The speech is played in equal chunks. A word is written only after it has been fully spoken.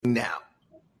now.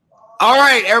 All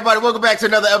right, everybody, welcome back to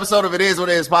another episode of It Is What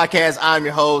It Is podcast. I'm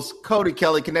your host, Cody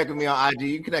Kelly. Connect with me on IG.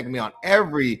 You can connect with me on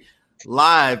every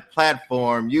live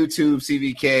platform, YouTube,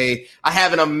 CVK. I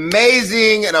have an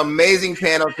amazing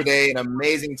panel today, an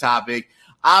amazing topic.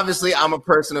 Obviously, I'm a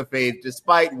person of faith,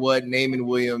 despite what Naaman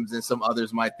Williams and some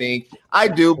others might think. I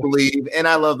do believe, and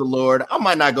I love the Lord. I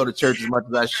might not go to church as much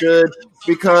as I should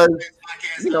because,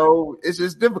 it's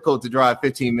just difficult to drive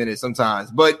 15 minutes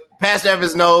sometimes. But Pastor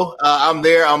Evans, I'm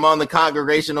there. I'm on the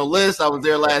congregational list. I was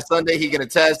there last Sunday. He can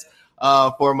attest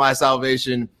for my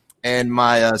salvation and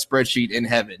my spreadsheet in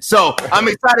heaven. So I'm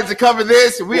excited to cover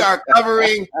this. We are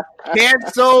covering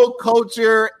cancel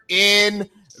culture in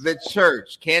the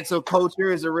church. Cancel culture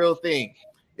is a real thing.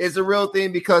 It's a real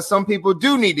thing because some people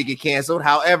do need to get canceled.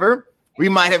 However, we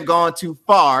might have gone too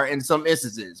far in some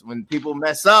instances. When people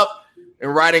mess up,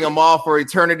 and writing them off for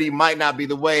eternity might not be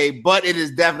the way, but it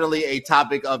is definitely a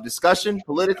topic of discussion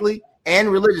politically and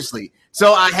religiously.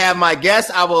 So I have my guests.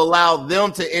 I will allow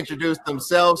them to introduce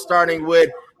themselves, starting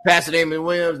with Pastor Naaman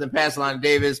Williams, then Pastor Lonnie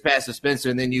Davis, Pastor Spencer,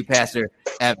 and then you, Pastor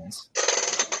Evans.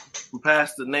 I'm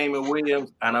Pastor Naaman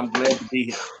Williams, and I'm glad to be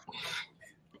here.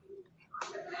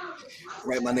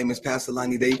 Right, my name is Pastor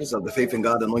Lonnie Davis of the Faith in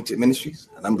God Anointed Ministries,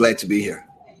 and I'm glad to be here.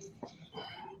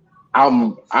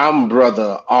 I'm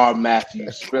Brother R.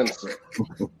 Matthew Spencer,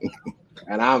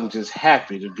 and I'm just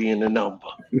happy to be in the number.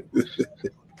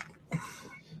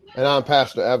 And I'm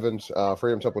Pastor Evans,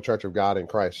 Freedom Temple Church of God in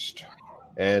Christ,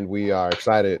 and we are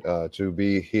excited to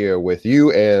be here with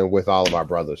you and with all of our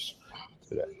brothers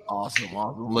today. Awesome.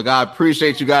 Look, I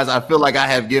appreciate you guys. I feel like I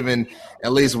have given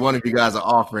at least one of you guys an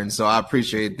offering, so I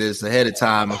appreciate this ahead of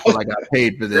time. I feel like I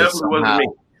paid for this somehow.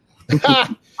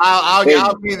 I'll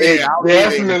be there.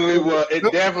 It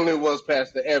definitely was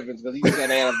Pastor Evans because he said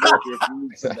anniversary.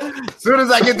 As soon as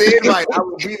I get the invite, I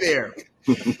will be there.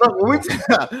 Look,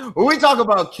 when we talk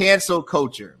about cancel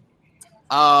culture,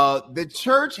 the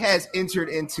church has entered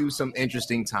into some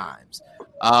interesting times.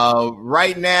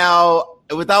 Right now,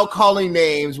 without calling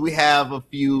names, we have a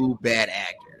few bad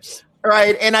actors,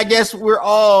 right? And I guess we're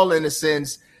all, in a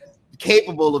sense,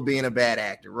 capable of being a bad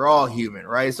actor. We're all human,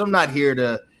 right? So I'm not here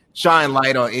to shine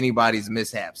light on anybody's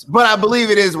mishaps, but I believe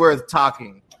it is worth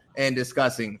talking and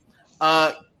discussing.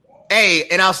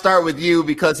 And I'll start with you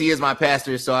because he is my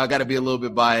pastor, so I got to be a little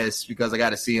bit biased because I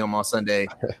got to see him on Sunday.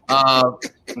 I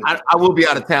will be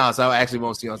out of town, so I actually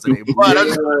won't see you on Sunday. But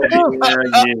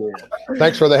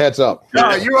Thanks for the heads up.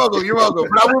 No, you're welcome.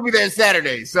 But I will be there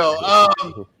Saturday. So,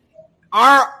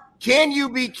 can you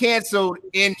be canceled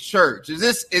in church? Is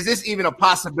this even a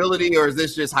possibility, or is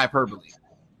this just hyperbole?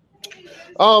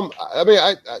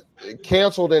 I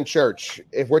canceled in church.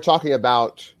 If we're talking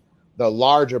about the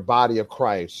larger body of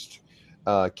Christ,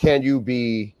 can you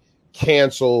be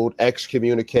canceled,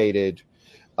 excommunicated?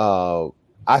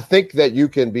 I think that you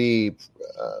can be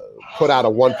put out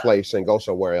of one place and go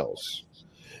somewhere else.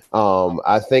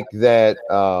 I think that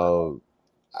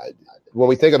when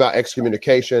we think about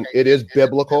excommunication, it is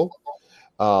biblical.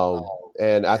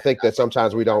 And I think that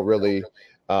sometimes we don't really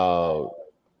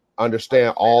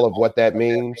understand all of what that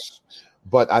means.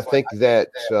 But I think that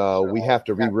we have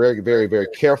to be very, very, very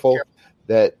careful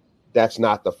that that's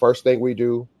not the first thing we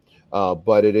do.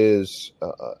 But it is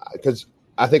because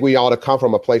I think we ought to come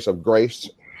from a place of grace.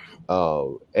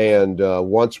 And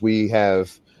once we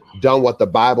have done what the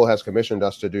Bible has commissioned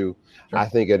us to do, I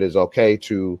think it is okay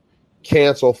to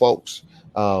cancel folks,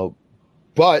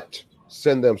 but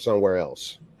send them somewhere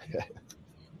else.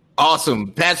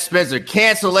 Awesome. Pat Spencer,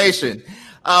 cancellation.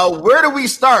 Where do we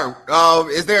start?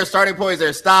 Is there a starting point? Is there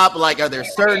a stop? Like, are there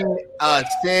certain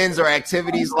sins or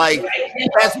activities? Like,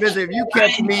 Pat Spencer, if you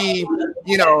catch me,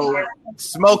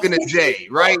 smoking a J,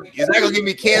 right? Is that gonna get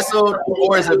me canceled,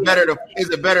 or is it better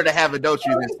to have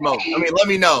adultery than smoke? I mean, let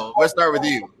me know. Let's start with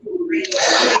you.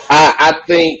 I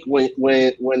think when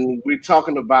we're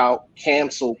talking about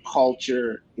cancel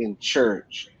culture in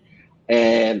church,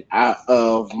 and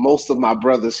of most of my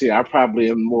brothers here, I probably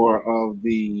am more of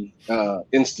the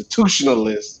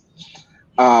institutionalist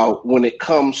when it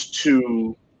comes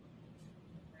to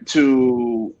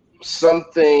some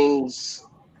things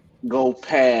go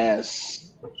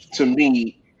past. To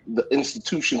me, the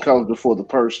institution comes before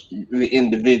the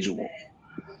individual.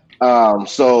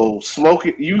 So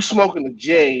smoking a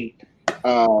J,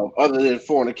 other than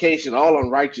fornication, all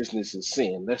unrighteousness is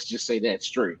sin. Let's just say that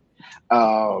straight.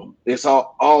 It's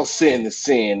all sin is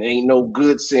sin. Ain't no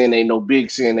good sin, ain't no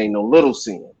big sin, ain't no little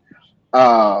sin.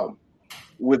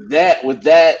 With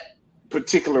that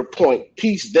particular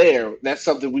piece there, that's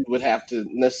something we would have to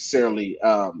necessarily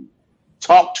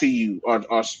talk to you, or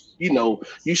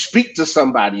you speak to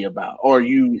somebody about, or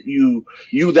you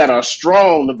that are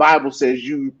strong. The Bible says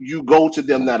you go to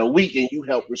them that are weak and you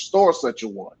help restore such a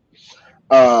one.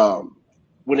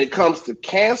 When it comes to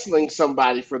canceling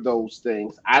somebody for those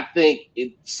things, I think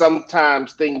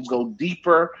sometimes things go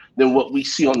deeper than what we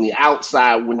see on the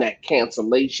outside when that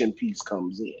cancellation piece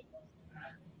comes in.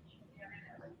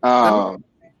 Go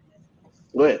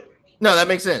ahead. No, that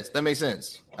makes sense.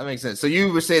 So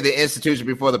you would say the institution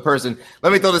before the person.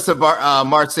 Let me throw this to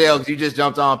Marcel, because you just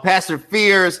jumped on. Pastor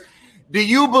Fears, do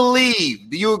you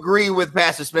agree with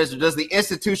Pastor Spencer? Does the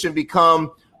institution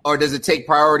become, or does it take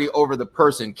priority over the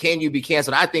person? Can you be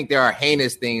canceled? I think there are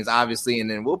heinous things, obviously, and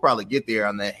then we'll probably get there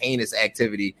on the heinous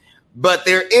activity. But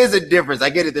there is a difference. I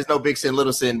get it. There's no big sin,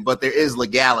 little sin, but there is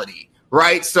legality,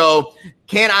 right? So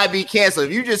can I be canceled?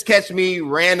 If you just catch me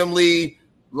randomly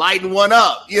lighting one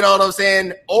up, you know what I'm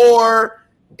saying? Or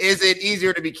is it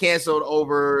easier to be canceled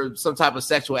over some type of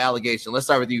sexual allegation? Let's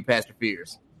start with you, Pastor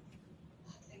Fears.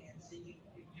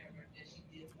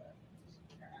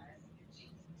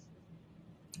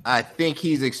 I think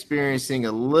he's experiencing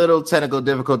a little technical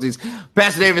difficulties.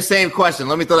 Pastor David, same question.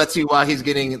 Let me throw that to you while he's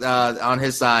getting on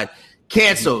his side.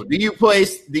 Cancel. Do you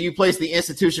place the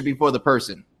institution before the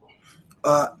person?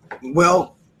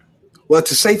 Well,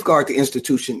 to safeguard the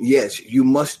institution, yes, you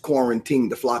must quarantine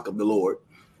the flock of the Lord,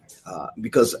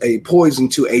 because a poison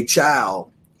to a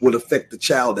child would affect the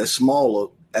child that's smaller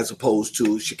as opposed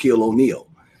to Shaquille O'Neal.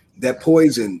 That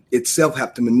poison itself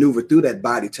have to maneuver through that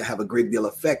body to have a great deal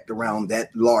of effect around that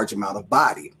large amount of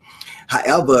body.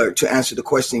 However, to answer the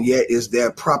question, is there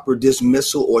proper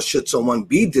dismissal, or should someone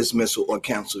be dismissed or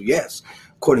canceled? Yes.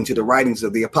 According to the writings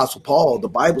of the Apostle Paul, the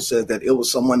Bible says that it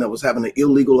was someone that was having an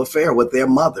illegal affair with their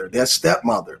mother, their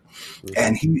stepmother. Mm-hmm.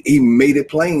 And he made it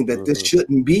plain that this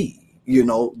shouldn't be.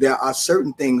 There are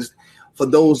certain things for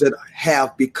those that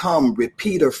have become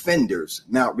repeat offenders.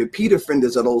 Now, repeat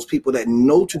offenders are those people that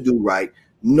know to do right,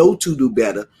 know to do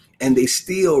better, and they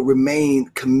still remain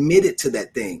committed to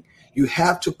that thing. You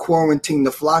have to quarantine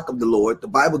the flock of the Lord. The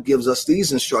Bible gives us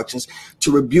these instructions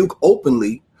to rebuke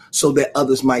openly so that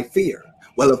others might fear.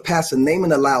 Well, if Pastor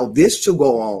Naaman allowed this to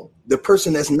go on, the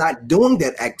person that's not doing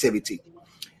that activity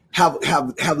have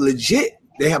legit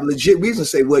reason to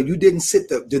say, well, you didn't sit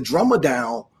the drummer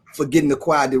down for getting the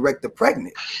choir director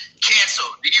pregnant. Cancel.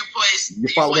 You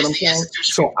follow what I'm saying?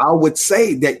 So I would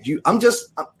say that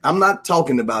I'm not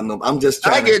talking about them. I'm just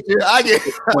trying I get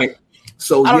you. Point.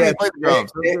 So yeah,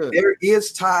 there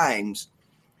is times,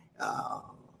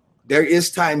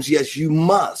 yes, you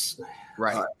must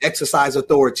exercise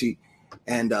authority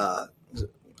and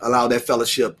allow that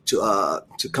fellowship to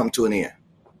come to an end.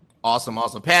 Awesome.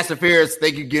 Pastor Fears,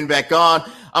 thank you for getting back on.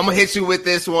 I'm going to hit you with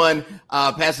this one.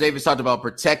 Pastor Davis talked about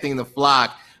protecting the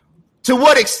flock. To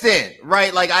what extent,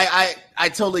 right? Like, I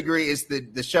totally agree. It's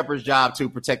the shepherd's job to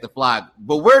protect the flock.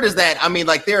 But where does that,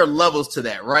 there are levels to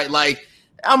that, right? Like,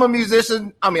 I'm a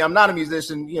musician. I'm not a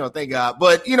musician, thank God.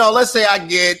 But, let's say I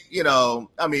get,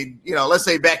 let's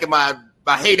say back in my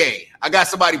heyday, I got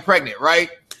somebody pregnant, right?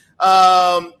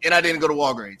 And I didn't go to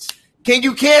Walgreens. Can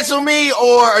you cancel me,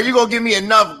 or are you going to give me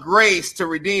enough grace to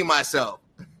redeem myself?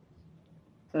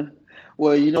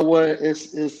 Well, you know what?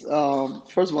 It's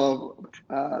first of all,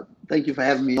 thank you for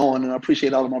having me on, and I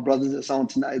appreciate all of my brothers that's on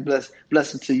tonight.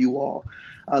 Blessing to you all.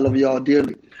 I love you all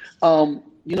dearly.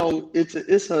 It's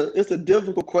a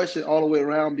difficult question all the way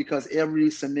around, because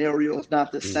every scenario is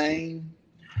not the same.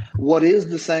 What is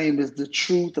the same is the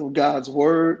truth of God's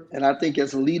word, and I think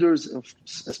as leaders,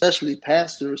 especially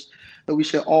pastors, that we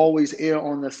should always err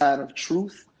on the side of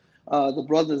truth. The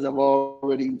brothers have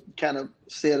already kind of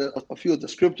said a few of the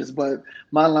scriptures, but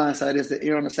my line side is to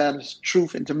err on the side of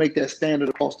truth and to make that standard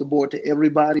across the board to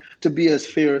everybody, to be as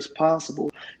fair as possible.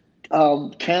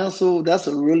 Cancel, that's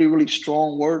a really, really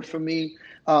strong word for me,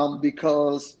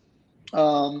 because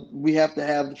we have to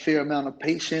have a fair amount of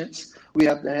patience. We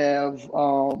have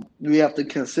to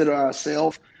consider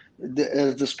ourselves,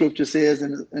 as the scripture says,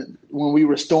 and when we're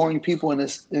restoring people in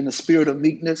the spirit of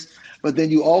meekness. But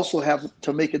then you also have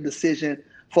to make a decision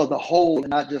for the whole and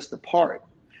not just the part,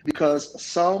 because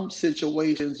some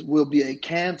situations will be a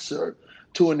cancer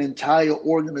to an entire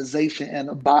organization and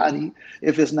a body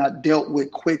if it's not dealt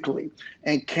with quickly.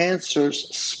 And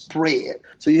cancers spread.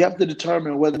 So you have to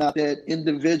determine whether or not that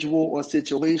individual or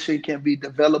situation can be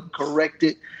developed,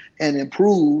 corrected, and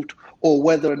improved, or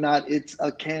whether or not it's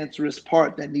a cancerous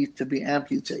part that needs to be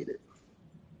amputated.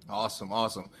 Awesome.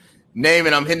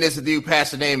 Naaman, I'm hitting this with you,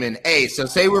 Pastor Naaman. Hey, so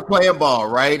say we're playing ball,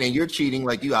 right? And you're cheating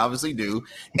like you obviously do.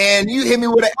 And you hit me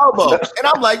with an elbow. And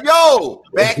I'm like, yo,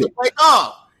 back the play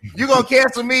off. You going to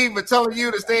cancel me for telling you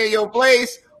to stay in your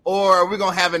place? or are we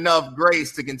gonna have enough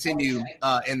grace to continue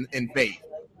in faith?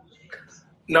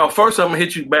 No, first I'm gonna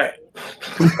hit you back.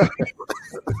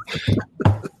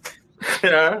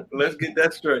 Yeah, let's get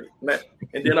that straight.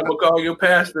 And then I'm gonna call your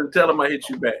pastor and tell him I hit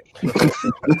you back.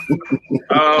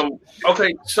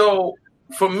 Okay, so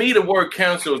for me, the word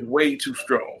counsel is way too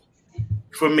strong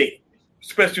for me,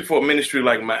 especially for a ministry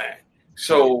like mine.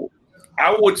 So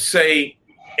I would say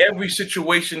every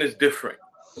situation is different,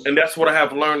 and that's what I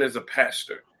have learned as a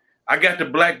pastor. I got the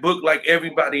black book like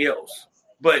everybody else,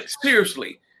 but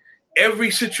seriously,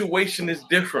 every situation is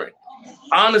different.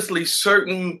 Honestly,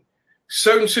 certain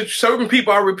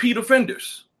people are repeat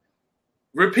offenders.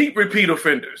 Repeat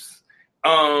offenders.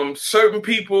 Certain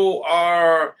people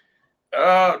are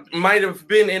might have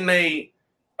been in a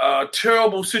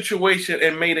terrible situation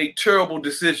and made a terrible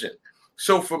decision.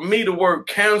 So for me, the word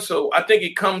counsel, I think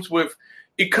it comes with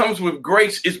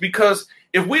grace. It's because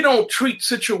if we don't treat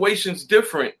situations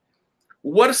different,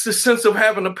 what is the sense of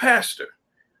having a pastor?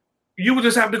 You would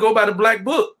just have to go by the black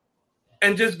book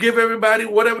and just give everybody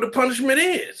whatever the punishment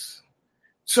is.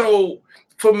 So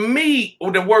for me,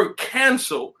 the word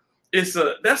cancel is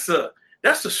that's a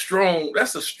strong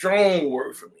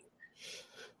word for me.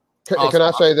 Can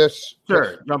I say this?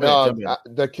 Sure. Jump in.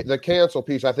 The cancel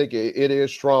piece, I think it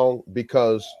is strong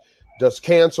because does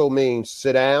cancel mean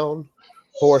sit down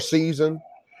for a season?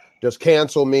 Does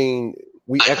cancel mean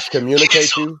we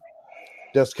excommunicate you?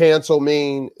 Does cancel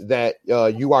mean that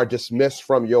you are dismissed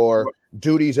from your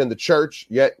duties in the church,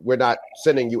 yet we're not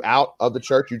sending you out of the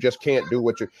church? You just can't do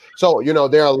what you. So,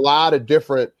 there are a lot of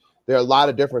different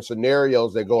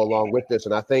scenarios that go along with this.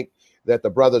 And I think that the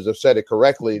brothers have said it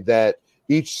correctly, that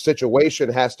each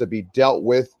situation has to be dealt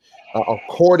with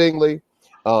accordingly.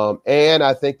 And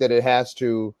I think that it has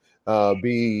to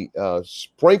be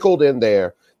sprinkled in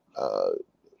there.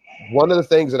 One of the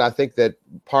things that I think that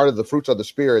part of the fruits of the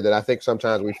Spirit that I think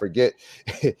sometimes we forget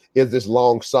is this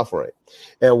long suffering.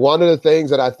 And one of the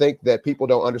things that I think that people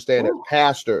don't understand is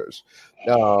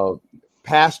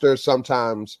pastors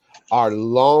sometimes are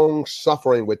long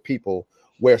suffering with people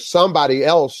where somebody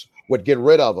else would get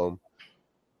rid of them.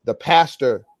 The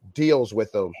pastor deals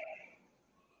with them,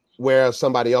 whereas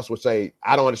somebody else would say,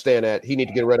 I don't understand that. He need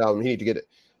to get rid of him. He need to get it.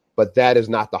 But that is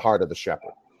not the heart of the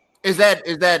shepherd. Is that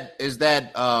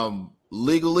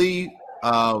legally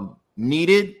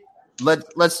needed?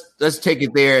 Let's take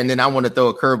it there, and then I want to throw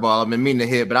a curveball. I've been meaning to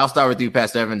hit, but I'll start with you,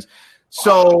 Pastor Evans.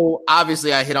 So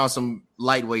obviously, I hit on some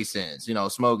lightweight sins,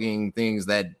 smoking, things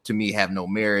that to me have no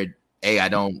merit. I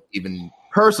don't even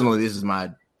personally. This is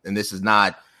not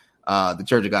the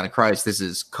Church of God in Christ. This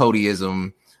is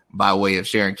Codyism by way of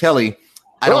Sharon Kelly.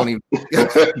 I don't even.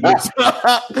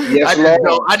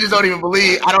 I just don't even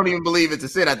believe. I don't even believe it's a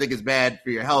sin. I think it's bad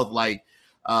for your health, like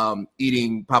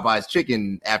eating Popeye's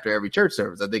chicken after every church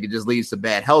service. I think it just leads to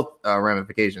bad health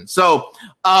ramifications. So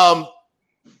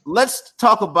let's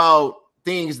talk about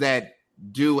things that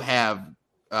do have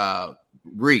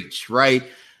reach, right?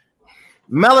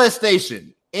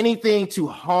 Molestation, anything to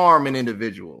harm an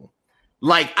individual.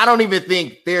 Like, I don't even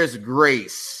think there's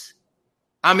grace.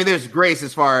 I mean, there's grace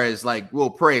as far as like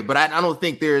we'll pray, but I don't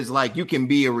think there's like you can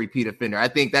be a repeat offender. I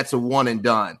think that's a one and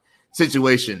done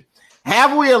situation.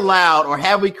 Have we allowed or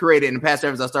have we created, and Pastor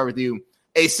Evans, I'll start with you,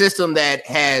 a system that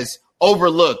has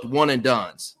overlooked one and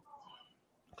dones?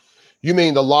 You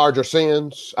mean the larger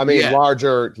sins? I mean,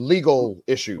 larger legal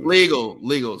issues.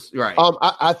 Legals, right.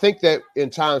 I think that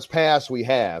in times past we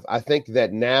have. I think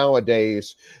that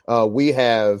nowadays we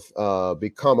have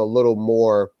become a little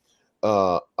more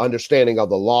understanding of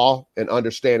the law and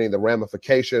understanding the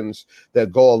ramifications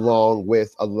that go along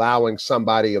with allowing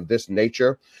somebody of this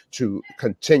nature to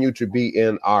continue to be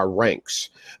in our ranks.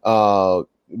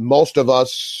 Most of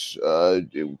us,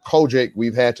 Kojic,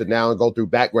 we've had to now go through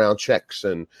background checks,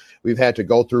 and we've had to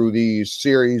go through these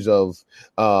series of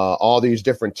all these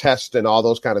different tests and all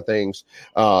those kind of things.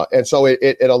 And so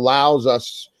it allows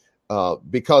us,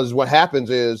 because what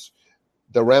happens is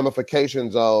the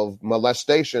ramifications of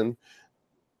molestation,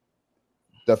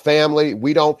 the family,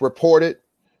 we don't report it.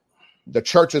 The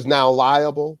church is now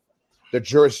liable. The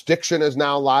jurisdiction is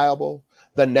now liable.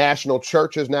 The national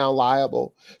church is now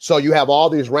liable. So you have all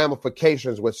these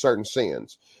ramifications with certain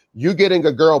sins. You getting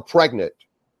a girl pregnant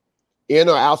in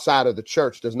or outside of the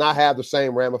church does not have the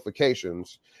same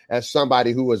ramifications as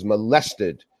somebody who has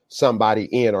molested somebody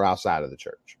in or outside of the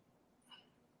church.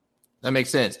 That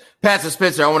makes sense. Pastor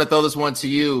Spencer, I want to throw this one to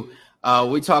you.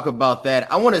 We talk about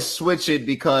that. I want to switch it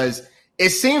because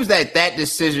it seems that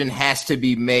decision has to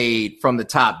be made from the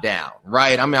top down,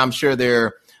 right? I mean, I'm sure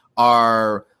there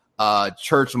are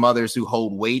church mothers who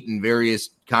hold weight in various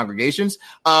congregations,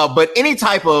 but any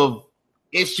type of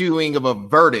issuing of a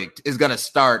verdict is going to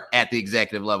start at the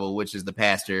executive level, which is the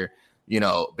pastor,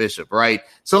 bishop, right?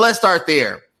 So let's start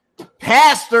there.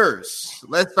 Pastors,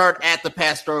 let's start at the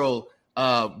pastoral.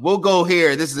 We'll go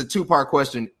here. This is a two-part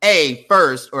question.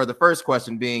 The first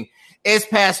question being, is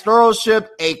pastoralship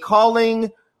a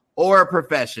calling or a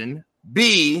profession?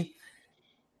 B,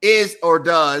 is or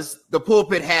does the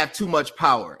pulpit have too much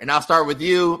power? And I'll start with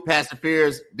you, Pastor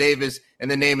Fears, Davis, and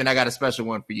then Naaman. I got a special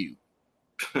one for you.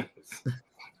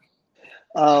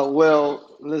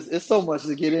 Well, it's so much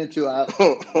to get into. I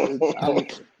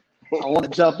want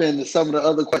to jump into some of the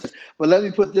other questions, but let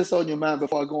me put this on your mind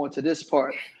before I go into this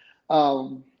part.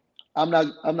 I'm not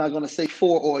going to say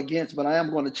for or against, but I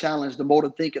am going to challenge the mode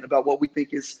of thinking about what we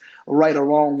think is right or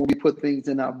wrong when we put things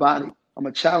in our body. I'm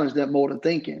going to challenge that mode of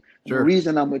thinking. Sure. The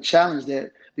reason I'm going to challenge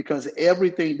that, because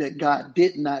everything that God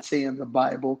did not say in the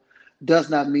Bible does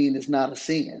not mean it's not a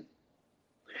sin.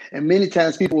 And many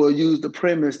times people will use the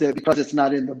premise that because it's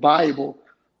not in the Bible,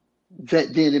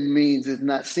 that then it means it's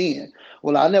not sin.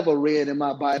 Well, I never read in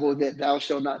my Bible that thou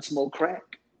shalt not smoke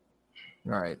crack.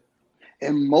 All right.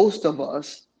 And most of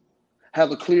us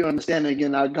have a clear understanding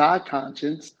in our God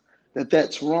conscience that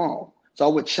that's wrong. So I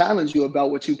would challenge you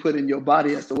about what you put in your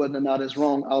body as to whether or not it's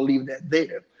wrong. I'll leave that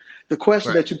there. The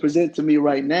question that you present to me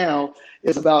right now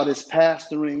is about, is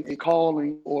pastoring a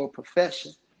calling or a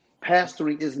profession?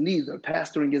 Pastoring is neither.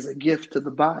 Pastoring is a gift to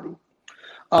the body.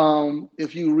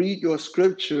 If you read your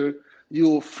scripture, you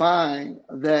will find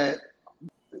that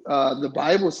the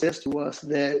Bible says to us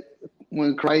that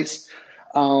when Christ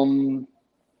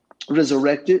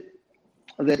resurrected,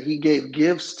 that he gave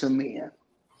gifts to men.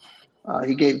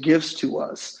 He gave gifts to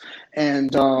us.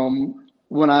 And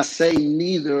when I say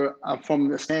neither, from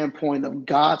the standpoint of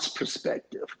God's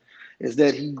perspective, is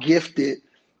that he gifted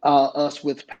us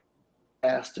with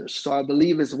pastors. So I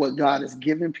believe it's what God has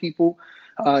given people.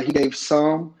 He gave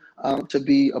some to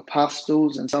be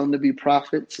apostles, and some to be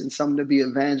prophets, and some to be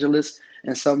evangelists,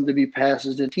 and some to be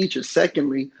pastors and teachers.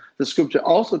 Secondly, the scripture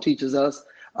also teaches us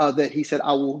that he said,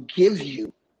 I will give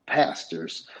you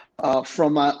pastors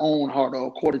from my own heart, or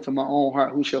according to my own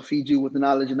heart, who shall feed you with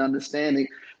knowledge and understanding.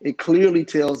 It clearly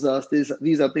tells us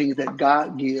these are things that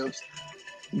God gives.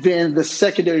 Then the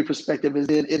secondary perspective is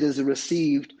that it is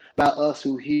received by us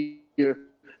who hear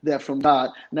that from God.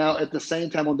 Now, at the same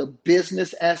time, on the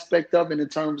business aspect of it, in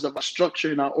terms of a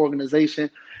structure in our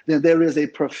organization, then there is a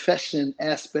profession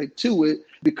aspect to it,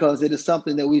 because it is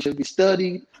something that we should be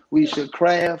studied, we should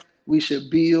craft, we should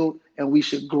build, and we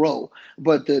should grow.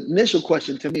 But the initial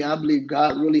question to me, I believe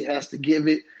God really has to give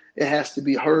it. It has to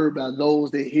be heard by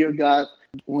those that hear God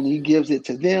when he gives it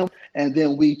to them, and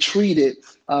then we treat it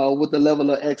with the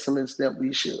level of excellence that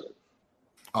we should.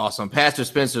 Awesome. Pastor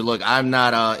Spencer, look, I'm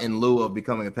not in lieu of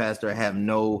becoming a pastor. I have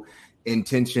no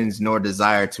intentions nor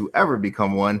desire to ever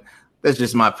become one. That's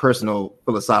just my personal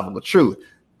philosophical truth.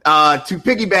 To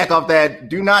piggyback off that,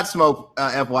 do not smoke,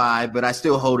 FYI, but I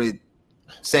still hold it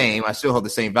same. I still hold the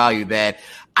same value that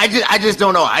I just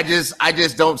don't know. I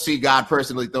just don't see God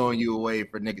personally throwing you away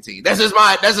for nicotine. That's just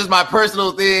my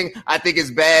personal thing. I think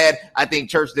it's bad. I think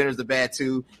church dinners are bad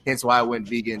too. Hence why I went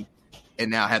vegan and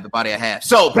now have the body I have.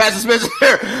 So, Pastor Spencer,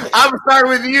 I'm gonna start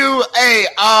with you. Hey,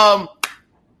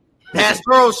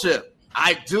 pastoralship.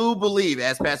 I do believe,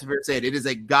 as Pastor Beard said, it is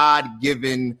a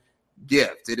God-given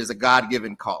gift. It is a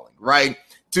God-given calling, right?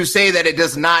 To say that it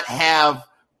does not have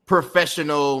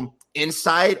professional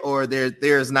insight, or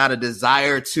there's not a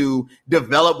desire to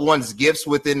develop one's gifts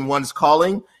within one's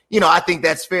calling, I think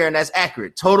that's fair and that's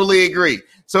accurate. Totally agree.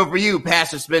 So for you,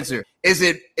 Pastor Spencer, is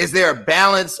there a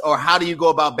balance, or how do you go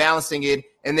about balancing it?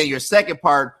 And then your second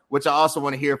part, which I also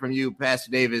want to hear from you, Pastor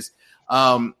Davis,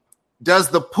 does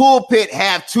the pulpit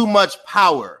have too much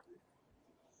power?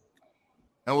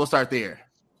 And we'll start there.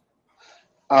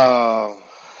 I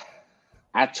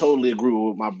totally agree with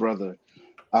what my brother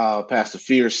Pastor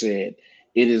Fear said.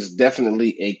 It is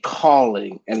definitely a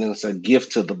calling, and it's a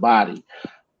gift to the body.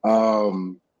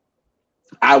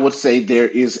 I would say there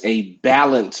is a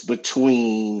balance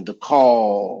between the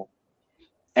call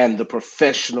and the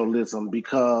professionalism,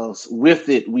 because with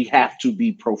it, we have to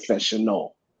be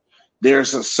professional.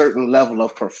 There's a certain level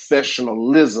of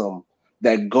professionalism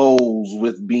that goes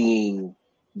with being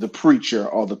the preacher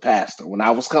or the pastor. When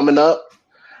I was coming up,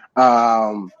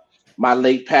 my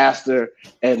late pastor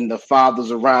and the fathers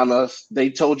around us,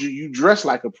 they told you dress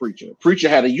like a preacher. Preacher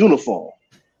had a uniform.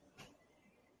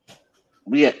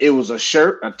 It was a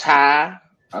shirt, a tie,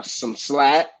 some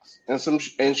slacks,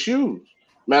 and shoes.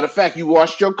 Matter of fact, you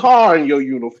washed your car in your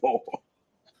uniform.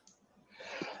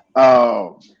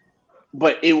 But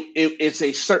it's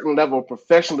a certain level of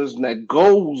professionalism that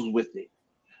goes with it.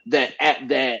 that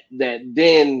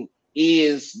then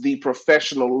is the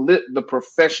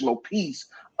professional piece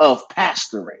of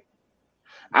pastoring.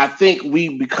 I think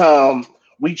we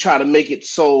try to make it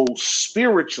so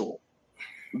spiritual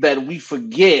that we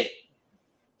forget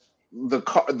the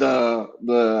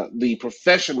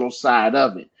professional side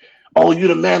of it. Oh, you're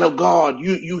the man of God.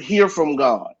 You hear from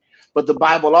God. But the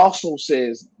Bible also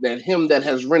says that him that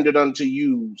has rendered unto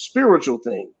you spiritual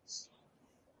things,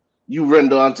 you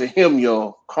render unto him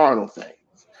your carnal things.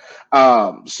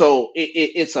 So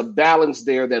it's a balance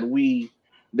there that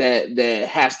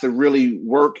has to really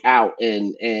work out,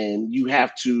 and you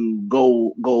have to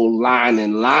go line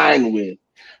in line with.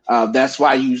 That's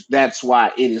why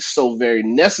it is so very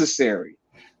necessary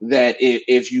that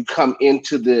if you come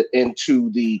into the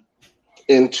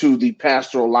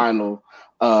pastoral line of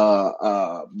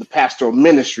the pastoral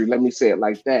ministry, let me say it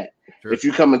like that. Sure. If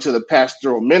you come into the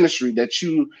pastoral ministry, that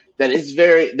you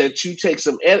take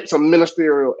some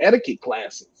ministerial etiquette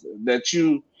classes, that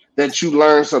you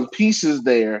learn some pieces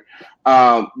there,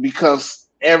 because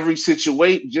every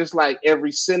situation, just like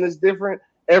every sin is different,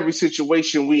 every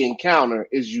situation we encounter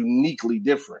is uniquely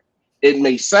different. It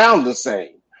may sound the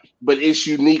same, but it's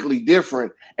uniquely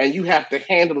different, and you have to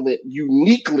handle it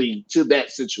uniquely to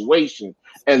that situation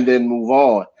and then move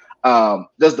on.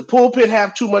 Does the pulpit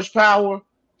have too much power?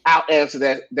 I'll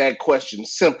answer that question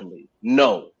simply.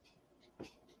 No.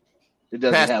 It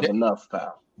doesn't have enough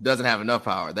power. Doesn't have enough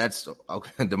power. That's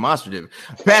okay, demonstrative.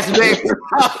 Pastor Dave,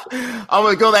 I'm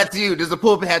going to go back to you. Does the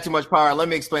pulpit have too much power? Let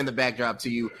me explain the backdrop to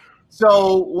you.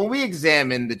 So when we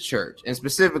examine the church, and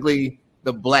specifically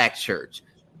the Black church,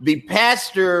 the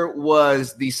pastor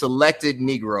was the selected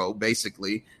Negro,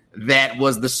 basically, that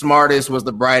was the smartest, was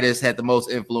the brightest, had the most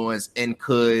influence, and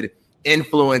could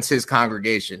influence his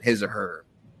congregation, his or her.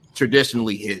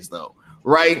 Traditionally his, though.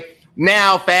 Right?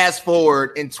 Now, fast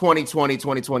forward in 2020,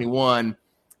 2021,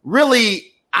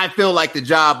 really, I feel like the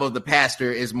job of the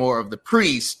pastor is more of the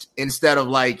priest, instead of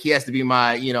like, he has to be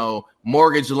my,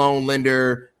 mortgage loan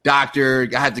lender, doctor.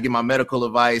 I have to give my medical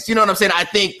advice. You know what I'm saying? I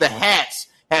think the hats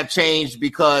have changed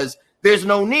because there's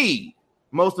no need.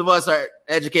 Most of us are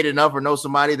educated enough or know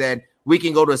somebody that we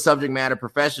can go to a subject matter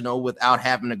professional without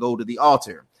having to go to the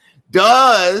altar.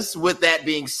 With that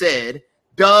being said,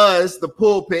 does the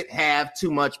pulpit have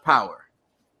too much power?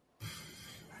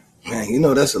 Man,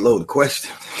 that's a loaded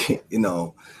question.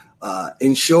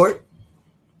 In short,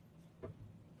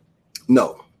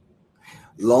 no.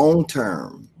 Long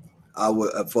term, I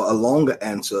would, for a longer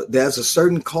answer, there's a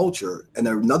certain culture and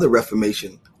another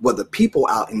reformation where the people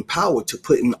are empowered to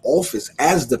put in office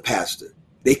as the pastor.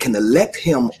 They can elect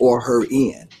him or her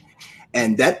in.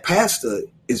 And that pastor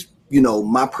is,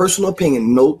 my personal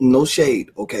opinion, no shade,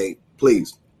 okay?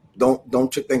 Please,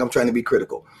 don't think I'm trying to be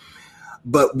critical.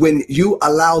 But when you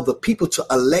allow the people to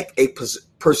elect a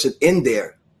person in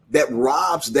there, that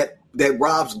robs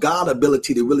God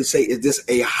ability to really say, is this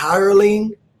a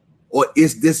hireling or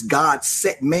is this God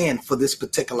set man for this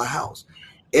particular house?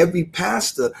 Every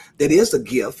pastor, that is a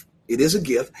gift. It is a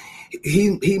gift.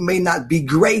 He may not be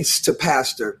graced to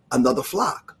pastor another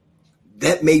flock.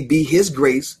 That may be his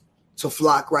grace to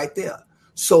flock right there.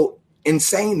 So in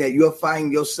saying that, you'll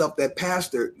find yourself, that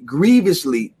pastor,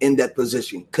 grievously in that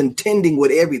position, contending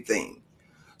with everything.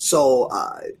 So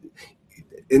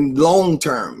in long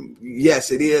term,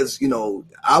 yes, it is.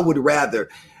 I would rather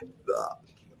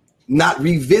not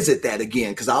revisit that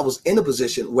again, because I was in a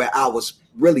position where I was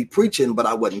really preaching, but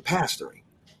I wasn't pastoring.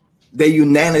 They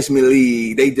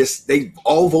unanimously, they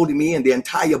all voted me in, the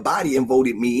entire body, and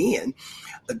voted me in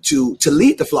to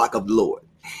lead the flock of the Lord.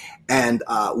 And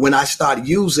when I started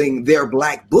using their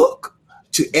black book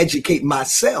to educate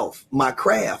myself, my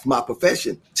craft, my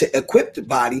profession, to equip the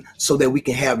body so that we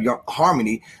can have your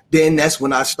harmony, then that's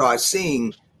when I started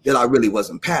seeing that I really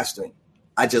wasn't pastoring.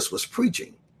 I just was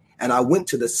preaching. And I went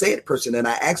to the said person and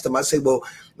I asked them, I said, well,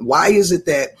 why is it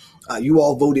that you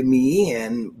all voted me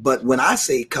in, but when I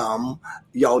say come,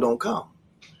 y'all don't come?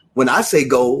 When I say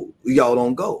go, y'all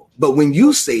don't go. But when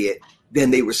you say it, then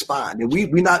they respond. And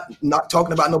we're not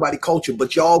talking about nobody culture,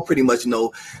 but y'all pretty much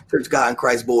know, Church of God in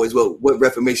Christ boys, what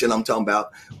Reformation I'm talking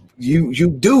about. You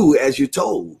do as you're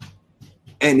told.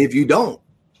 And if you don't,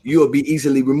 you'll be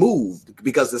easily removed,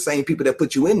 because the same people that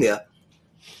put you in there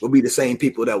will be the same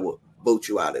people that will vote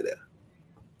you out of there.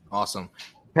 Awesome.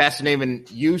 Pastor Naaman,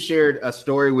 you shared a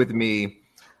story with me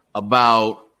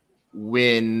about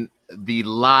when the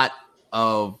lot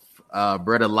of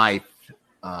Bread of Life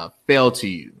fell to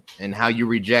you and how you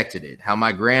rejected it, how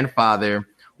my grandfather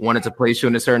wanted to place you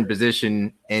in a certain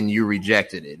position and you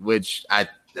rejected it, which I've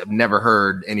never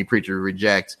heard any preacher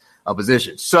reject a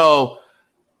position. So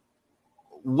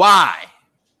why?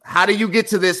 how do you get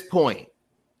to this point?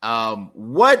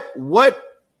 What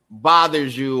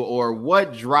bothers you, or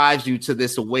what drives you to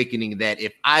this awakening that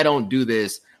if I don't do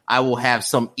this, I will have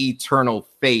some eternal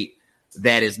fate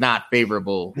that is not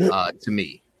favorable to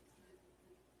me?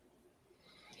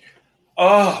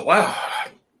 Oh, wow.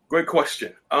 Great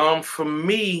question. For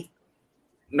me,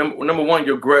 number one,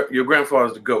 your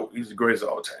grandfather's the GOAT. He's the greatest of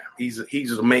all time.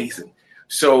 He's amazing.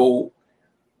 So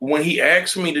when he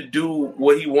asked me to do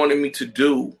what he wanted me to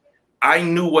do, I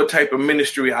knew what type of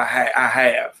ministry I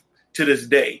have to this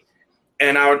day.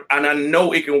 And I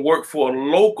know it can work for a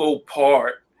local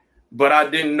part, but I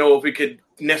didn't know if it could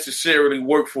necessarily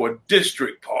work for a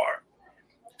district part.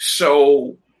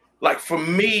 So like for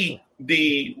me,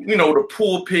 the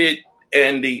pulpit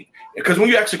because when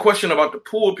you ask a question about the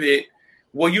pulpit,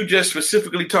 were you just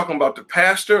specifically talking about the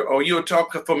pastor, or you're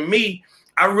talking, for me,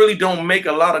 I really don't make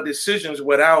a lot of decisions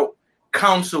without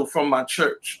counsel from my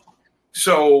church.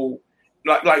 So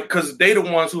like, cause they the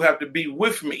ones who have to be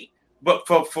with me. But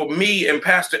for me and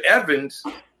Pastor Evans,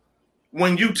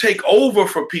 when you take over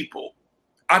for people,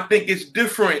 I think it's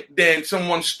different than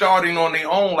someone starting on their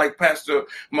own, like Pastor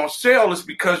Marcel, is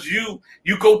because you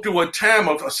go through a time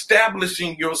of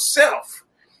establishing yourself.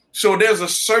 So there's a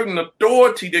certain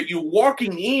authority that you're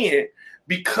walking in,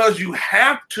 because you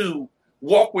have to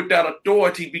walk with that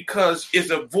authority, because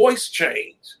it's a voice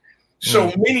change.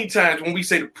 So many times when we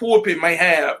say the pulpit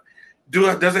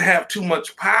doesn't have too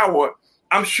much power,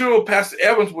 I'm sure Pastor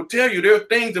Evans will tell you there are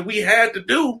things that we had to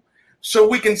do so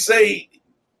we can say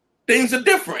things are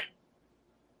different.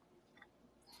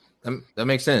 That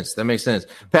makes sense.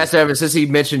 Pastor Evans, since he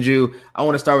mentioned you, I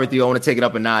want to start with you. I want to take it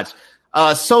up a notch.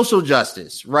 Social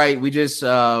justice, right? We just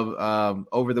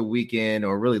over the weekend,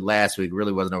 or really last week,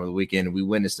 really wasn't over the weekend, we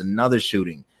witnessed another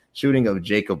shooting of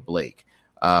Jacob Blake,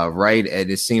 right?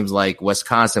 And it seems like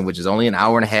Wisconsin, which is only an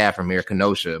hour and a half from here,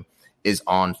 Kenosha, is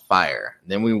on fire.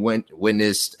 Then we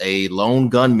witnessed a lone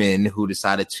gunman who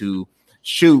decided to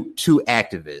shoot two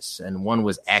activists, and one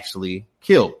was actually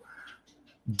killed.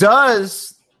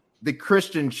 Does the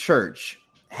Christian church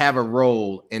have a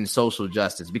role in social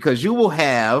justice? Because you will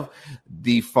have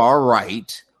the far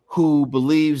right who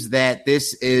believes that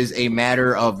this is a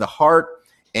matter of the heart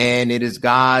and it is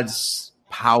God's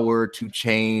power to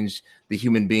change the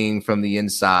human being from the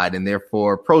inside, and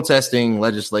therefore protesting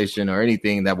legislation or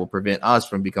anything that will prevent us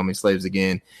from becoming slaves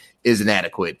again is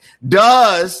inadequate.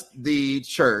 Does the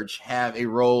church have a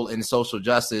role in social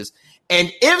justice? And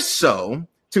if so,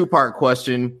 two-part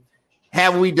question,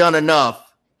 have we done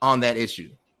enough on that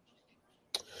issue?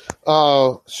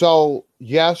 So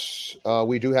yes,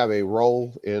 we do have a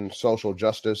role in social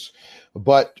justice,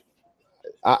 but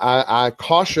I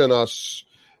caution us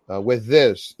with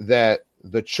this, that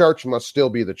the church must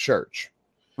still be the church.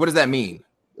 What does that mean?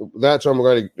 That's what I'm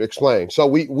going to explain. So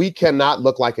we cannot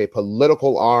look like a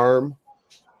political arm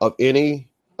of any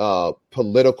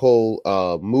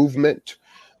political movement.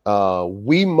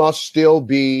 We must still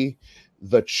be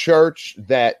the church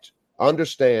that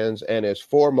understands and is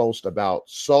foremost about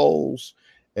souls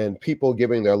and people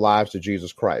giving their lives to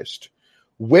Jesus Christ.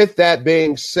 With that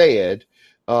being said,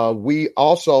 we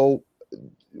also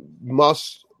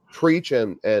must preach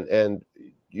and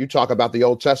you talk about the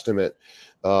Old Testament,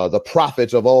 the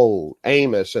prophets of old,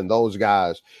 Amos and those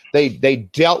guys, they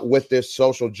dealt with this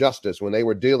social justice when they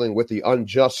were dealing with the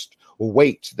unjust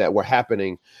weight that were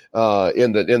happening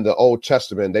in the Old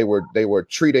Testament. They were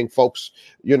treating folks,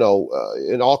 in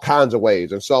all kinds of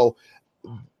ways. And so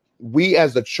we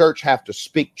as the church have to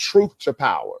speak truth to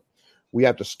power. We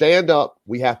have to stand up.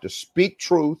 We have to speak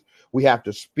truth. We have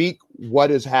to speak what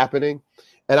is happening.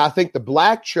 And I think the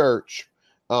Black church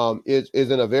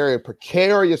is in a very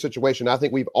precarious situation. I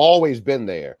think we've always been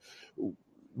there,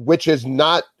 which is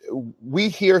not, we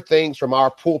hear things from our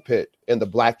pulpit in the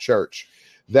Black church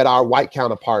that our white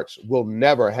counterparts will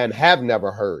never and have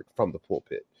never heard from the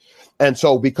pulpit. And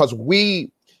so because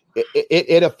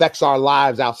it affects our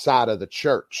lives outside of the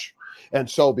church. And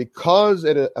so because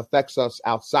it affects us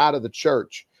outside of the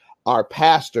church, our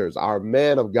pastors, our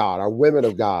men of God, our women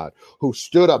of God who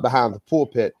stood up behind the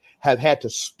pulpit have had to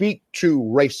speak to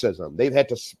racism. They've had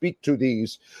to speak to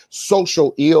these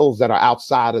social ills that are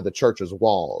outside of the church's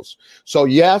walls. So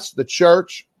yes, the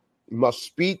church must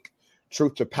speak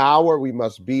truth to power. We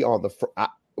must be on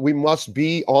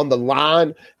the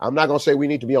line. I'm not going to say we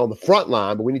need to be on the front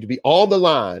line, but we need to be on the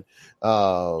line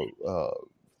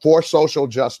for social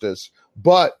justice.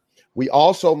 But we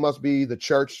also must be the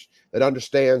church that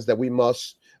understands that we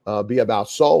must be about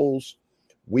souls.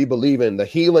 We believe in the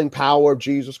healing power of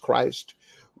Jesus Christ.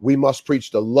 We must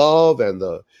preach the love and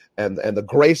the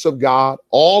grace of God,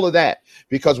 all of that.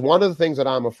 Because one of the things that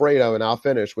I'm afraid of, and I'll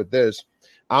finish with this,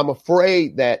 I'm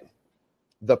afraid that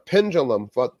the pendulum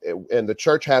and the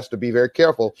church has to be very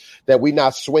careful that we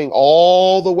not swing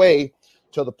all the way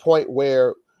to the point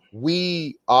where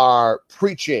we are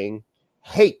preaching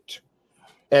hate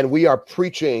and we are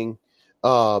preaching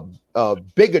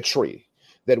bigotry,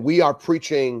 that we are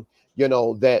preaching,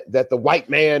 that the white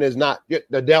man is not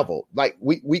the devil. Like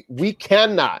we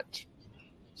cannot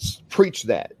preach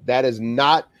that. That is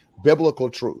not biblical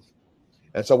truth.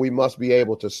 And so we must be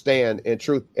able to stand in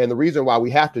truth. And the reason why we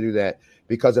have to do that,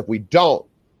 because if we don't,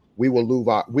 we will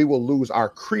lose our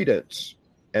credence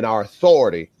and our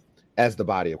authority as the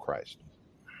body of Christ.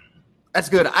 That's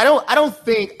good. I don't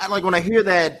think, like, when I hear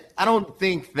that, I don't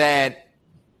think that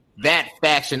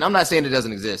faction, I'm not saying it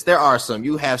doesn't exist. There are some.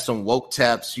 You have some woke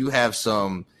taps. You have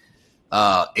some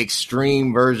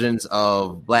extreme versions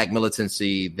of black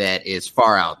militancy that is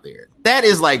far out there. That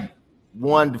is like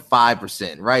 1 to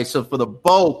 5%, right? So for the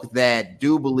bulk that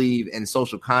do believe in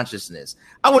social consciousness,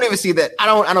 I wouldn't even see that. I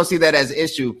don't see that as an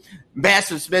issue.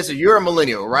 Pastor Spencer, you're a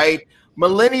millennial, right?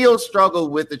 Millennials struggle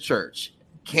with the church.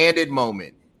 Candid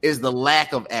moment is the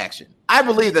lack of action. I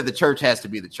believe that the church has to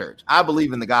be the church. I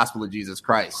believe in the gospel of Jesus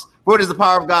Christ. For it is the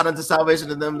power of God unto salvation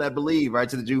to them that believe, right?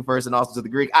 To the Jew first and also to the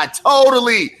Greek. I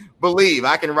totally believe.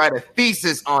 I can write a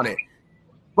thesis on it.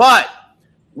 But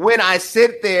when I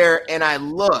sit there and I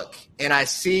look and I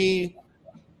see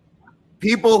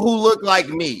people who look like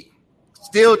me,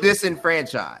 still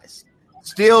disenfranchised,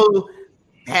 still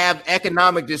have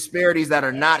economic disparities that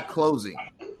are not closing,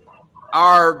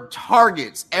 are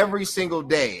targets every single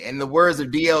day. In the words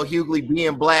of D.L. Hughley,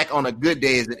 being black on a good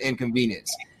day is an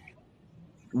inconvenience.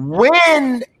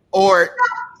 When or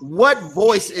what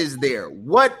voice is there?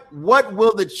 What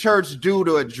will the church do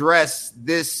to address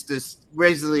this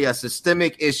basically a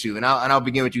systemic issue? And I'll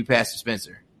begin with you, Pastor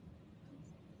Spencer.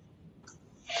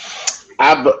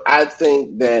 I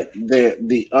think that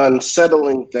the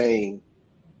unsettling thing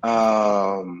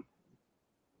for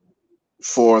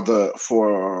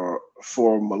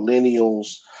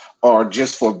millennials or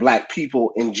just for black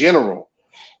people in general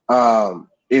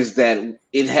is that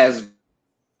it has.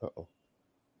 Uh-oh.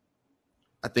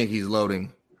 I think he's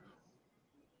loading.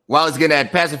 While he's getting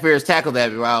that, Pastor Ferris, tackle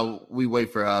that while we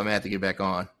wait for Matt to get back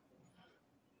on.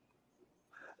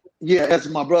 Yeah, as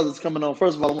my brother's coming on,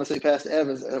 first of all, I want to say Pastor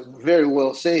Evans, very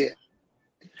well said.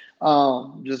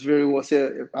 Just very well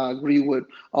said. I agree with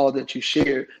all that you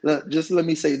shared. Just let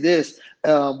me say this.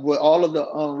 With all of the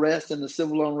unrest and the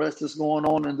civil unrest that's going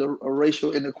on and the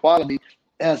racial inequality,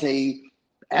 as a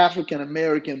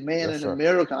African-American man in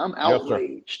America, I'm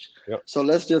outraged. Yep. So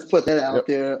let's just put that out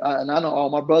there. And I know all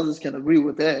my brothers can agree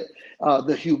with that.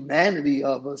 The humanity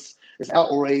of us is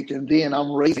outraged. And then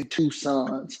I'm raising 2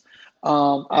 sons.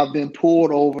 I've been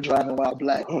pulled over driving while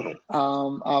black.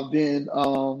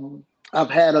 I've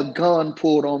had a gun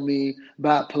pulled on me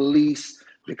by police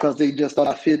because they just thought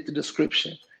I fit the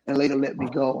description and later let me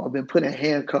go. I've been put in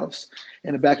handcuffs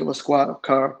in the back of a squad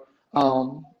car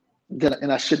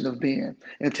and I shouldn't have been,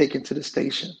 and taken to the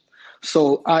station.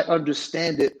 So I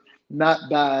understand it not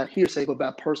by hearsay, but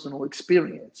by personal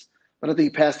experience. But I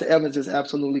think Pastor Evans is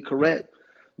absolutely correct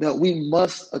that we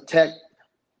must attack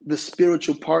the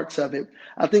spiritual parts of it.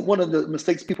 I think one of the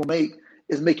mistakes people make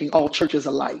is making all churches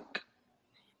alike.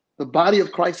 The body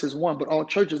of Christ is one, but all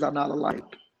churches are not alike.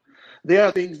 There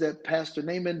are things that Pastor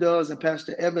Naaman does and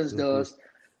Pastor Evans does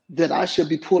that I should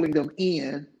be pulling them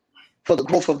in for the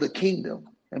growth of the kingdom,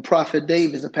 and Prophet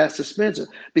Davis and Pastor Spencer,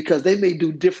 because they may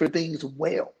do different things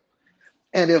well.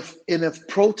 And if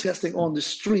protesting on the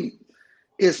street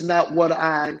is not what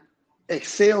I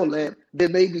excel at, they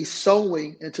may be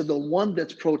sowing into the one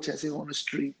that's protesting on the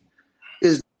street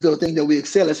is the thing that we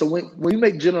excel at. So when we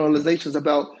make generalizations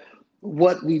about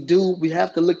what we do, we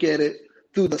have to look at it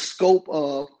through the scope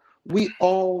of we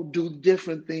all do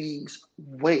different things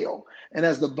well. And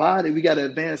as the body, we got to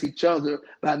advance each other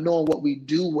by knowing what we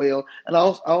do well. And I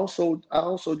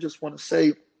also just want to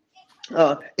say,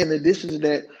 in addition to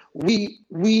that,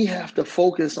 we have to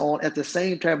focus on, at the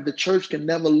same time, the church can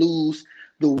never lose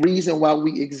the reason why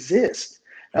we exist.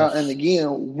 And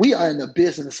again, we are in the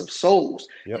business of souls.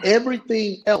 Yep.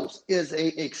 Everything else is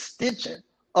an extension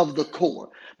of the core.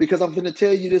 Because I'm going to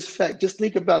tell you this fact. Just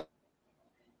think about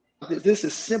this. This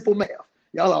is simple math.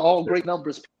 Y'all are all great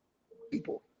numbers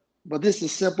people, but this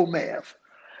is simple math.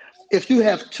 If you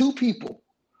have 2 people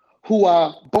who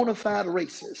are bona fide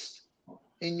racists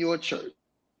in your church,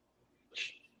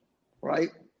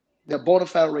 right? They're bona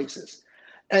fide racists.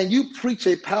 And you preach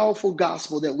a powerful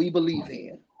gospel that we believe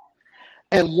in.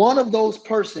 And one of those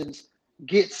persons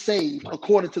get saved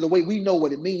according to the way we know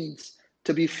what it means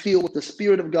to be filled with the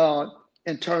Spirit of God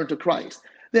and turn to Christ,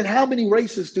 then how many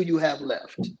races do you have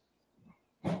left?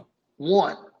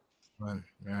 One. Right.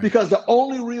 Because the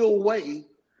only real way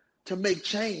to make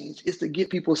change is to get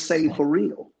people saved for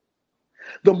real.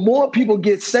 The more people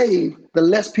get saved, the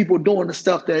less people doing the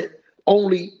stuff that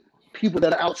only people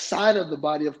that are outside of the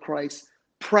body of Christ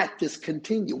practice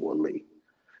continually.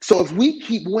 So if we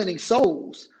keep winning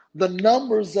souls, the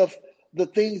numbers of the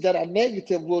things that are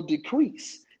negative will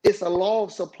decrease. It's a law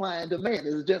of supply and demand.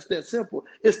 It's just that simple.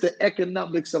 It's the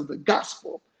economics of the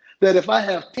gospel. That if I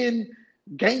have 10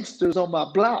 gangsters on my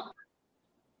block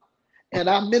and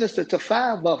I minister to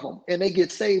 5 of them and they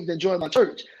get saved and join my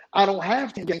church, I don't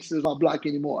have 10 gangsters on my block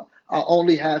anymore. I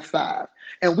only have 5.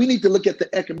 And we need to look at the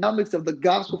economics of the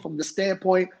gospel from the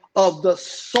standpoint of the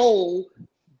soul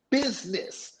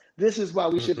business. This is why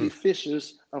we should be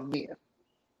fishers of men.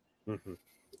 Mm-hmm.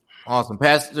 Awesome.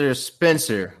 Pastor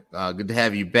Spencer, good to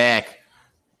have you back.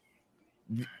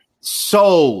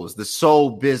 Souls, the soul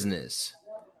business.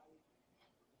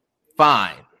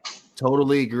 Fine.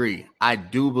 Totally agree. I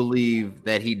do believe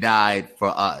that he died for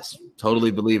us. Totally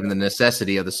believe in the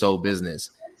necessity of the soul business.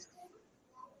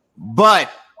 But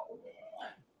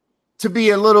to be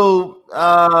a little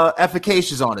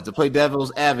efficacious on it, to play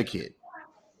devil's advocate,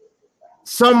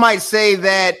 some might say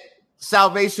that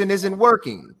salvation isn't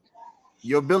working.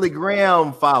 Your Billy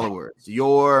Graham followers,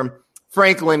 your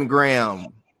Franklin Graham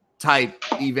type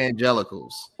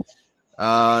evangelicals,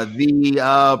 what's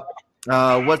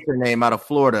their name out of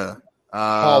Florida?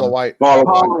 Paula White.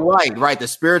 Paula White, right? The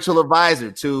spiritual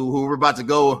advisor to who we're about to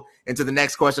go into the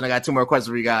next question. I got 2 more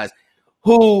questions for you guys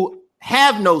who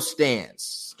have no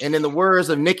stance. And in the words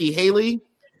of Nikki Haley,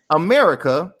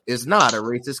 America is not a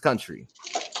racist country.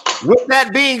 With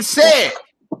that being said,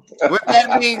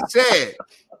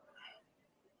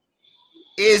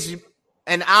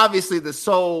 and obviously the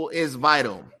soul is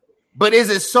vital, but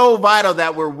is it so vital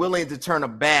that we're willing to turn a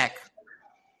back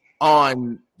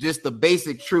on just the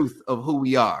basic truth of who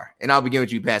we are? And I'll begin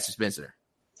with you, Pastor Spencer.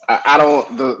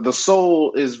 The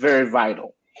soul is very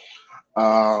vital.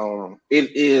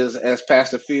 It is, as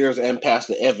Pastor Fears and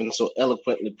Pastor Evans so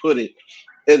eloquently put it,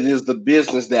 it is the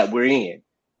business that we're in.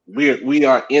 We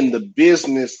are in the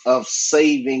business of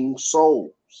saving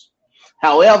souls.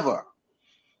 However,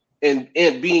 in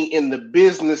being in the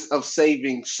business of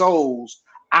saving souls,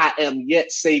 I am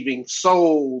yet saving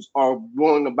souls or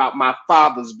going about my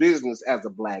Father's business as a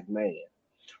Black man,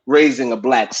 raising a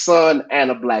Black son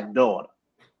and a Black daughter.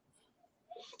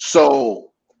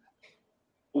 So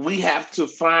we have to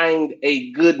find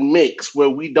a good mix where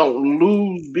we don't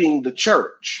lose being the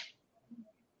church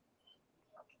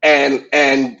and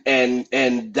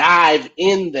dive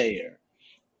in there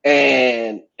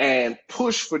and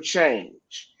push for change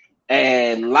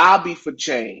and lobby for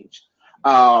change.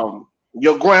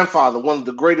 Your grandfather, one of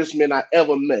the greatest men I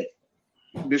ever met,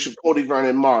 Bishop Cody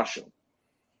Vernon Marshall,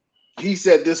 he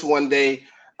said this one day.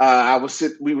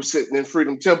 We were sitting in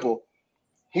Freedom Temple.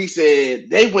 He said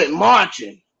they went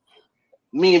marching.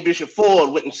 Me and Bishop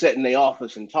Ford went and sat in their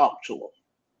office and talked to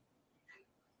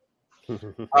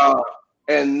them.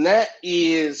 And that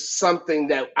is something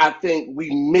that I think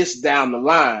we miss down the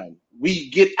line. We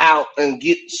get out and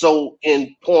get so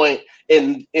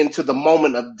into the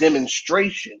moment of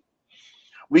demonstration.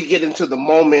 We get into the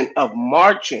moment of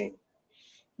marching,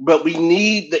 but we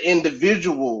need the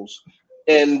individuals.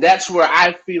 And that's where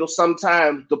I feel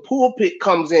sometimes the pulpit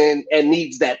comes in and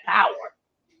needs that power.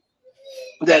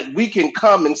 That we can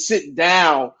come and sit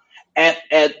down at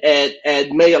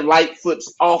Mayor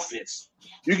Lightfoot's office.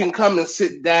 You can come and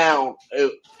sit down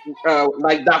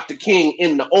like Dr. King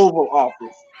in the Oval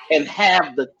Office and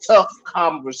have the tough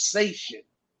conversation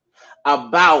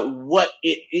about what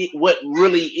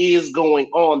really is going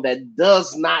on that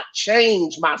does not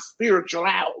change my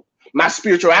spirituality.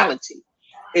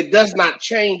 It does not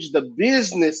change the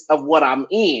business of what I'm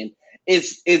in.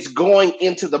 It's going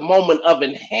into the moment of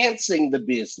enhancing the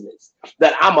business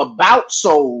that I'm about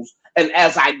souls. And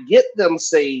as I get them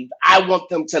saved, I want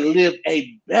them to live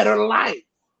a better life.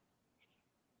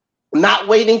 Not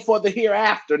waiting for the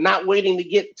hereafter, not waiting to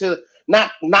get to,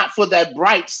 not for that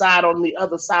bright side on the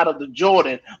other side of the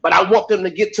Jordan, but I want them to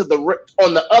get to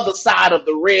on the other side of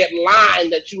the red line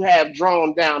that you have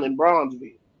drawn down in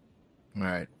Bronzeville. All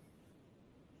right.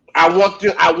 I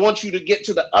want you to get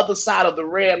to the other side of the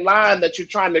red line that you're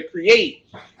trying to create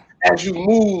as you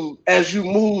move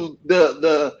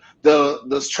the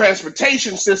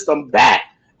transportation system back,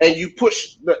 and you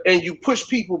push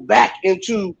people back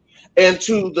into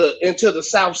the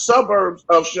south suburbs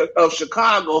of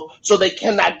Chicago, so they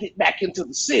cannot get back into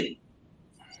the city.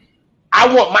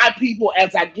 I want my people,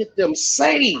 as I get them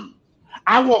saved,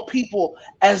 I want people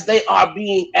as they're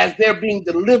being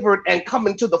delivered and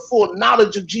coming to the full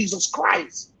knowledge of Jesus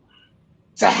Christ,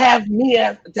 to have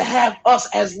us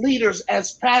as leaders,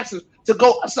 as pastors, to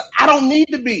go. So I don't need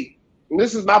to be, and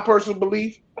this is my personal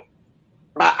belief.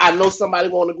 I know somebody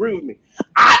won't agree with me.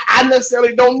 I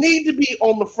necessarily don't need to be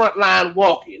on the front line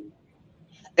walking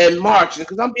and marching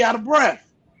because I'm be out of breath.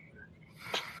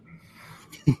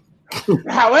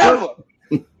 However,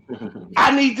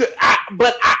 I need to,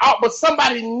 but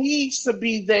somebody needs to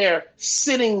be there,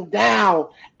 sitting down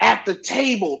at the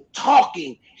table,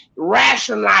 talking,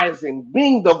 rationalizing,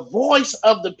 being the voice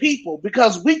of the people,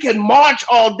 because we can march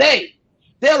all day.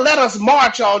 They'll let us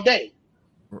march all day,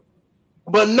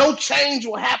 but no change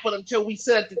will happen until we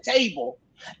sit at the table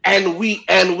and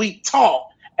we talk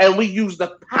and we use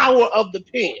the power of the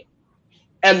pen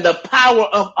and the power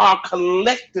of our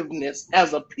collectiveness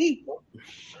as a people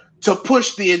to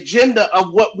push the agenda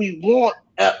of what we want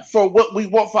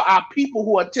for our people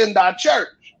who attend our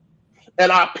church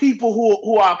and our people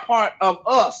who are part of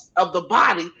us, of the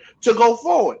body, to go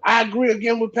forward. I agree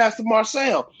again with Pastor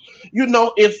Marcel. You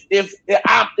know, if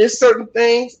it's certain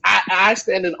things, I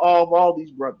stand in awe of all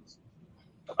these brothers.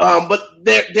 But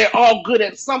they're all good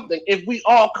at something. If we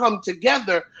all come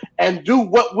together and do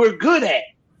what we're good at,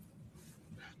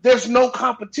 there's no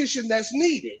competition that's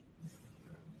needed.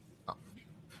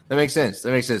 That makes sense.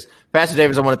 Pastor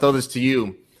Davis, I want to throw this to you.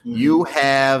 Mm-hmm. You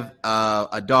have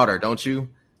a daughter, don't you?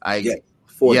 I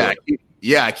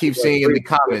keep seeing in the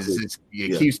comments.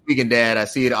 Keep speaking, Dad. I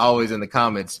see it always in the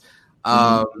comments.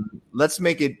 Let's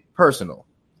make it personal.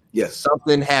 Yes.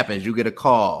 Something happens. You get a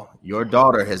call. Your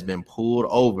daughter has been pulled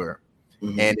over,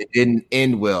 and it didn't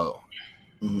end well.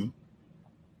 Mm-hmm.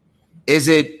 Is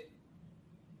it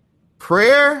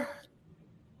prayer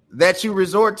that you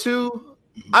resort to?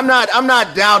 I'm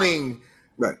not doubting.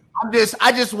 Right.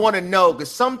 I just want to know,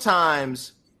 because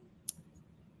sometimes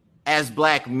as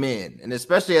Black men, and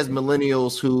especially as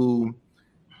millennials who,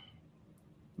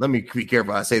 let me be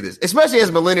careful how I say this, especially as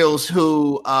millennials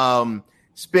who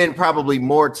spend probably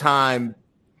more time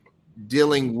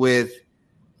dealing with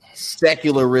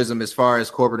secularism as far as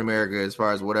corporate America, as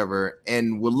far as whatever,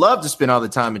 and would love to spend all the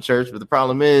time in church, but the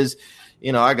problem is,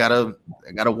 you know, I got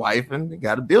a wife and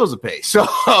got a bills to pay. So,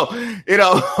 you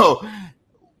know,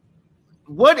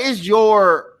 what is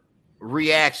your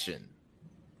reaction?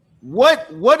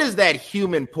 What is that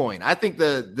human point? I think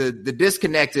the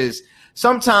disconnect is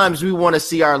sometimes we want to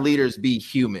see our leaders be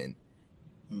human.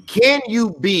 Can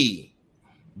you be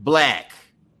Black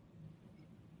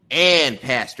and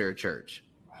pastor a church?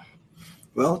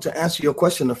 Well, to answer your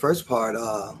question, the first part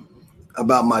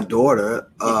about my daughter,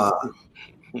 I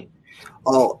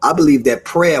believe that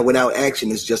prayer without action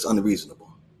is just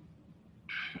unreasonable.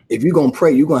 If you're going to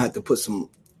pray, you're going to have to put some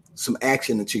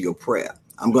action into your prayer.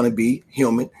 I'm going to be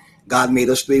human. God made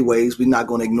us three ways. We're not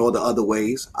going to ignore the other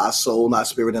ways: our soul, our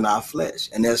spirit, and our flesh.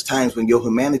 And there's times when your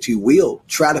humanity will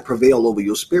try to prevail over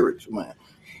your spirit, man.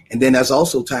 And then there's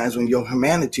also times when your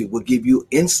humanity will give you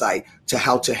insight to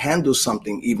how to handle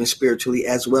something, even spiritually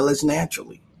as well as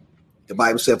naturally. The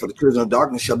Bible said, for the children of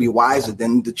darkness shall be wiser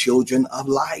than the children of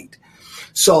light.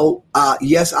 So,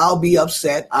 yes, I'll be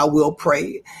upset. I will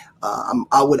pray.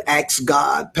 I would ask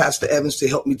God, Pastor Evans, to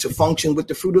help me to function with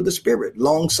the fruit of the Spirit,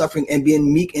 long suffering and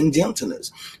being meek and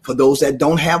gentleness. For those that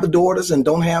don't have daughters and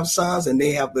don't have sons, and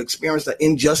they have experienced the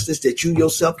injustice that you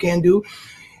yourself can do,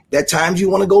 at times you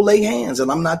want to go lay hands.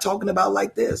 And I'm not talking about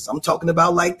like this. I'm talking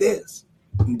about like this.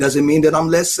 It doesn't mean that I'm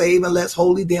less saved and less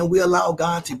holy. Then we allow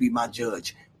God to be my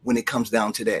judge when it comes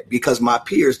down to that, because my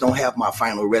peers don't have my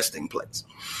final resting place.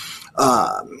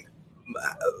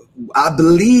 I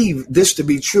believe this to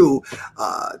be true,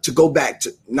 to go back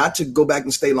to, not to go back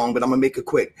and stay long, but I'm gonna make it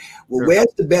quick. Well, sure.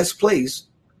 Where's the best place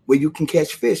where you can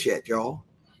catch fish at, y'all?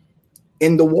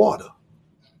 In the water.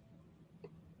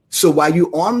 So while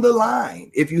you're on the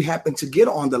line, if you happen to get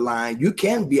on the line, you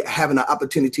can be having an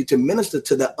opportunity to minister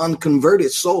to the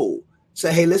unconverted soul.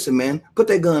 Say, hey, listen, man, put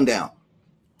that gun down.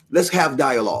 Let's have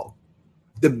dialogue.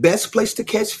 The best place to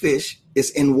catch fish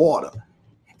is in water.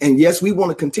 And yes, we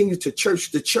want to continue to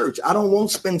church the church. I don't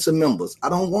want Spencer members. I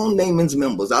don't want Naaman's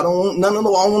members. I don't want, no. I don't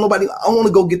want nobody. I want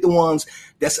to go get the ones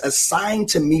that's assigned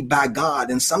to me by God.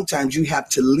 And sometimes you have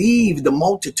to leave the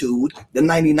multitude, the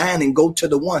 99, and go to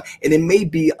the one. And it may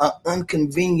be an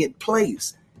inconvenient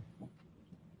place.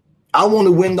 I want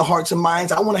to win the hearts and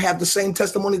minds. I want to have the same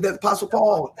testimony that Apostle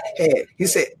Paul had. He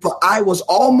said, for I was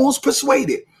almost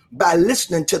persuaded by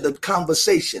listening to the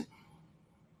conversation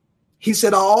He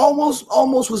said, I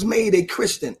almost was made a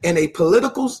Christian in a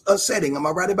political setting. Am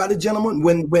I right about it, gentlemen?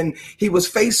 When he was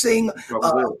facing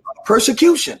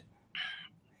persecution,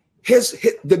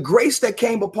 the grace that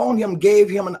came upon him gave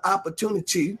him an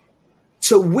opportunity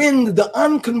to win the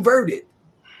unconverted.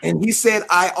 And he said,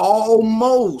 I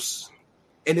almost,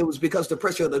 and it was because the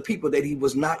pressure of the people that he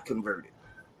was not converted.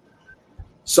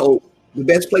 So the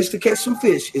best place to catch some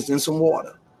fish is in some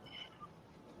water.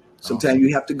 Sometimes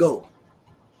you have to go.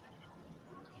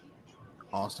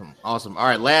 Awesome. All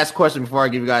right, last question before I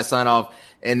give you guys sign off.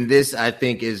 And this, I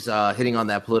think, is hitting on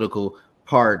that political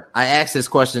part. I asked this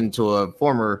question to a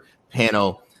former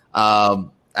panel. I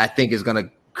think is going to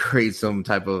create some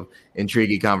type of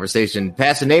intriguing conversation.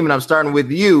 Pastor Naaman, I'm starting with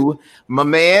you, my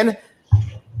man.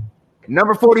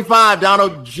 Number 45,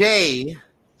 Donald J.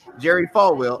 Jerry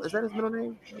Falwell. Is that his middle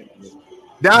name?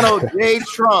 Donald J.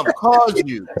 Trump calls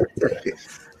you.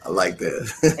 I like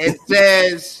that. It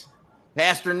says,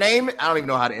 Pastor Naaman, I don't even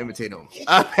know how to imitate him.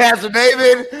 Pastor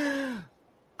Naaman,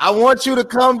 I want you to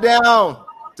come down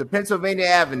to Pennsylvania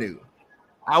Avenue.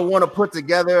 I want to put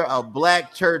together a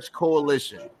black church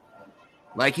coalition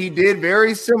like he did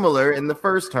very similar in the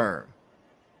first term.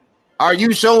 Are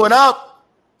you showing up?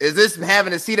 Is this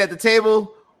having a seat at the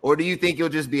table, or do you think you'll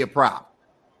just be a prop?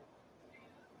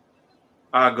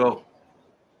 I go.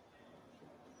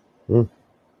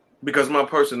 Because my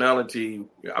personality,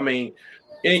 I mean,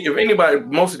 if anybody,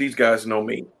 most of these guys know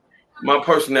me, my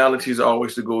personality is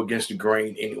always to go against the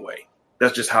grain anyway.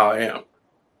 That's just how I am.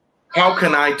 How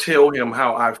can I tell him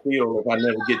how I feel if I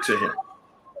never get to him?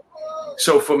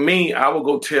 So for me, I will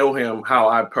go tell him how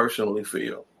I personally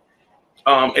feel.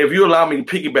 If you allow me to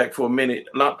piggyback for a minute,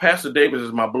 Pastor Davis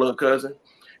is my blood cousin.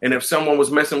 And if someone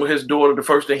was messing with his daughter, the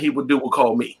first thing he would do would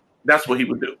call me. That's what he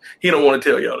would do. He don't want to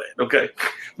tell y'all that, okay?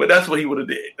 But that's what he would have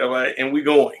did, all right? And we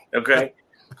going, okay?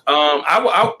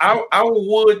 I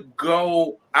would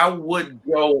go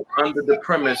under the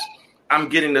premise I'm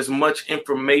getting as much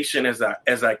information as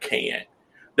I can.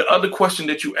 The other question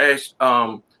that you asked,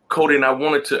 Cody, and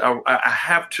I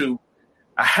have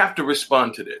to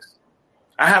respond to this.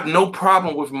 I have no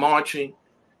problem with marching.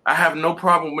 I have no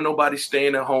problem with nobody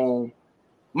staying at home.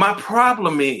 My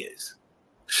problem is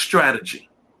strategy.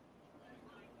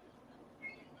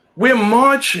 We're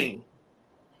marching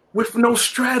with no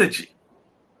strategy.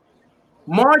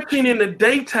 Marching in the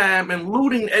daytime and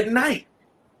looting at night.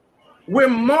 We're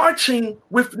marching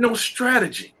with no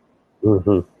strategy.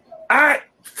 Mm-hmm.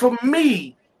 For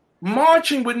me,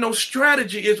 marching with no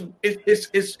strategy is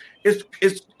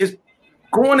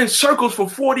going in circles for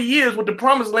 40 years with the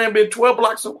promised land being 12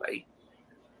 blocks away.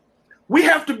 We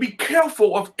have to be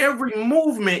careful of every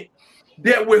movement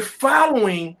that we're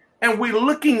following, and we're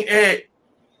looking at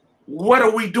what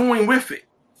are we doing with it.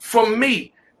 For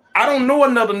me, I don't know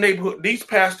another neighborhood. These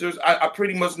pastors, I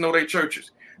pretty much know their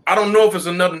churches. I don't know if it's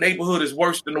another neighborhood is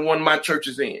worse than the one my church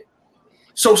is in.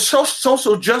 So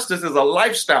social justice is a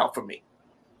lifestyle for me.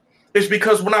 It's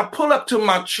because when I pull up to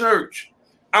my church,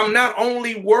 I'm not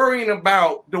only worrying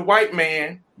about the white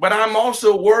man, but I'm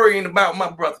also worrying about my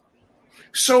brother.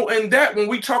 So in that, when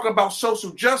we talk about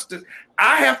social justice,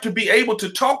 I have to be able to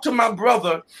talk to my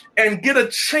brother and get a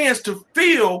chance to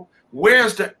feel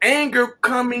where's the anger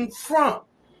coming from.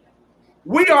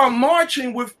 We are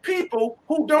marching with people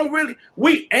who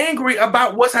we angry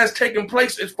about what has taken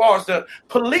place as far as the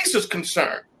police is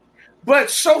concerned. But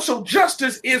social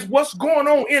justice is what's going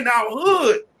on in our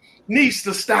hood needs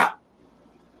to stop.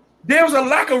 There's a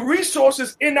lack of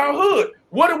resources in our hood.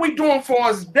 What are we doing for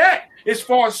us that as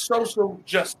far as social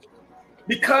justice?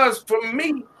 Because for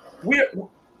me,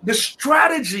 the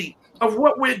strategy of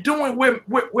what we're doing,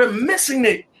 we're missing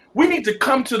it. We need to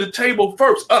come to the table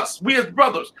first, we as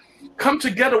brothers, come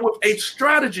together with a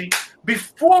strategy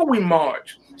before we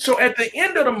march. So at the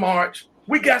end of the march,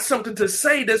 we got something to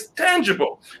say that's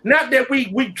tangible. Not that we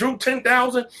drew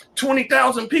 10,000,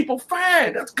 20,000 people,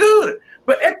 fine, that's good.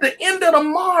 But at the end of the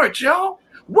march, y'all,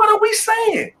 what are we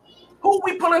saying? Who are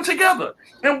we pulling together?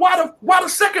 And why the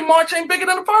second march ain't bigger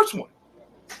than the first one?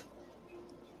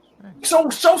 So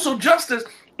social justice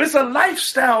is a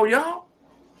lifestyle, y'all.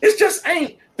 It just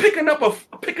ain't picking up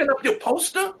your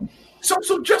poster.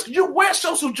 You wear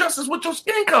social justice with your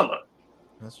skin color.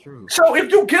 That's true. So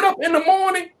if you get up in the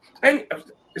morning, and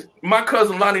my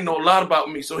cousin Lonnie know a lot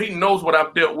about me, so he knows what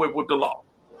I've dealt with the law.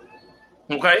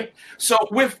 Okay? So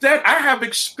with that, I have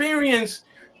experienced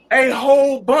a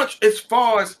whole bunch as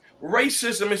far as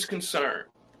racism is concerned.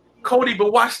 Cody,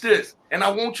 but watch this, and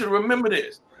I want you to remember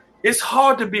this. It's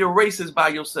hard to be a racist by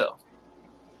yourself.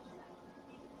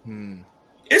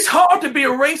 It's hard to be a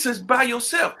racist by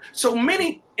yourself. So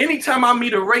anytime I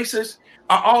meet a racist,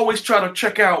 I always try to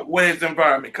check out where his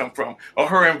environment come from or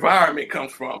her environment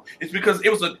comes from. It's because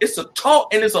it's a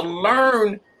taught and it's a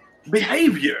learned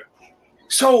behavior.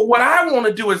 So what I want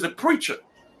to do as a preacher,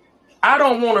 I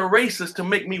don't want a racist to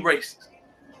make me racist.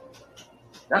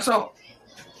 That's all.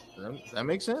 That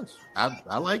makes sense.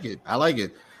 I like it. I like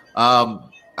it. I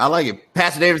like it.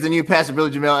 Pastor Davis and you, Pastor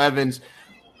Billy Jamel Evans.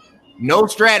 No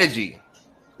strategy.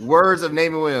 Words of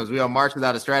Naaman Williams. We are march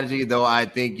without a strategy, though I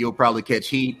think you'll probably catch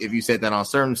heat if you said that on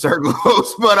certain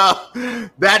circles. But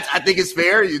that I think is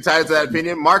fair. You're entitled to that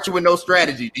opinion. Marching with no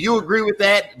strategy. Do you agree with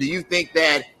that? Do you think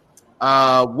that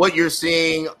what you're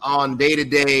seeing on day to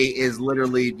day is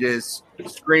literally just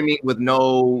screaming with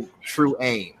no true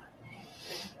aim?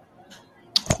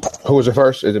 Who was it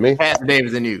first? Is it me? Pastor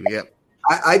Davis and you. Yep.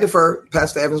 I defer.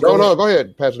 Pastor Evans. No, go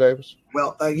ahead, Pastor Davis.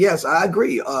 Well, yes, I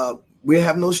agree. We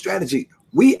have no strategy.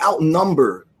 We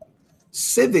outnumber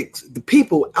civics. The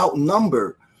people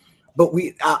outnumber, but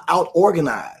we out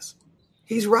organize.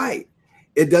 He's right.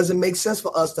 It doesn't make sense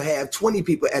for us to have 20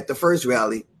 people at the first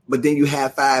rally, but then you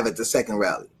have 5 at the second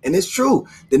rally. And it's true.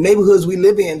 The neighborhoods we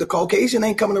live in, the Caucasian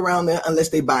ain't coming around there unless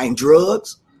they buying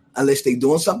drugs, unless they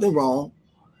doing something wrong.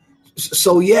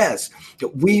 So yes,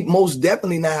 we most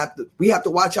definitely we have to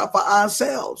watch out for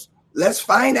ourselves. Let's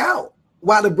find out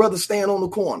why the brother's staying on the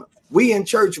corner. We in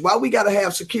church, why we got to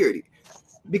have security?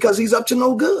 Because he's up to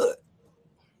no good.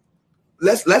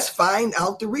 Let's find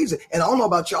out the reason. And I don't know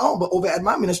about y'all, but over at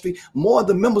my ministry, more of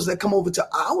the members that come over to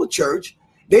our church,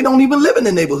 they don't even live in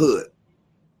the neighborhood.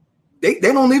 They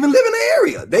don't even live in the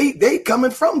area. They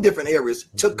coming from different areas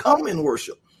to come and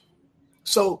worship.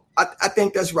 So I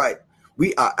think that's right.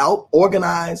 We are out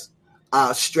organized.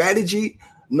 Our strategy,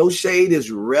 no shade, is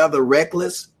rather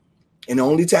reckless. And the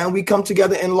only time we come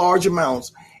together in large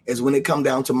amounts is when it comes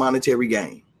down to monetary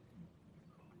gain.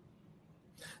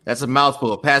 That's a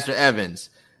mouthful. Pastor Evans,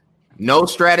 no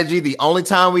strategy. The only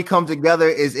time we come together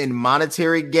is in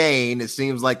monetary gain. It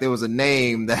seems like there was a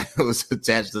name that was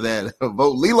attached to that.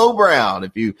 Vote Lilo Brown.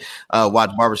 If you watch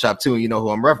Barbershop 2, you know who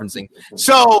I'm referencing.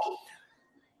 So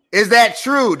is that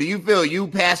true? Do you feel you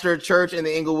pastor a church in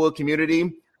the Inglewood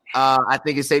community? I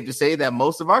think it's safe to say that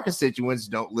most of our constituents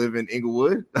don't live in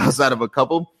Inglewood outside of a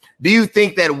couple. Do you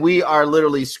think that we are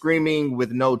literally screaming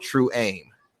with no true aim?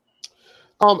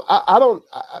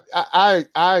 I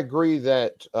agree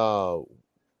that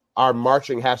our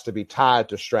marching has to be tied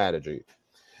to strategy.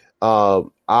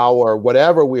 Our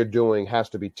whatever we're doing has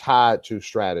to be tied to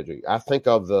strategy. I think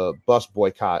of the bus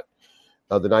boycott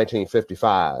of the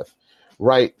 1955,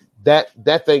 right?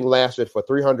 That thing lasted for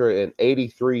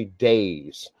 383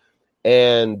 days.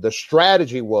 And the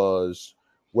strategy was,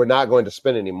 we're not going to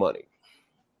spend any money,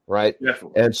 right?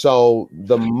 Definitely. And so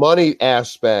the money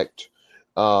aspect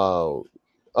of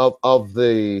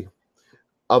the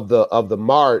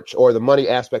march, or the money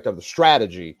aspect of the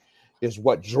strategy, is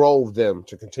what drove them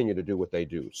to continue to do what they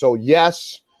do. So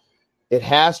yes, it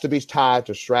has to be tied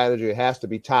to strategy. It has to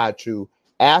be tied to,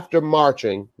 after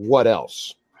marching, what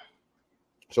else?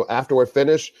 So after we're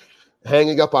finished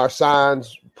hanging up our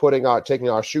signs, taking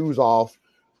our shoes off,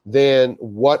 then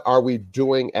what are we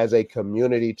doing as a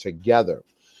community together?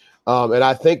 And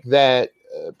I think that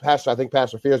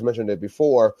Pastor Fears mentioned it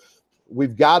before.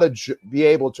 We've got to be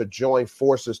able to join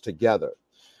forces together.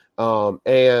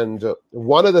 And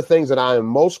one of the things that I am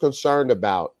most concerned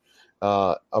about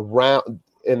around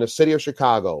in the city of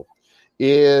Chicago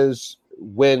is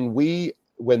when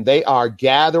they are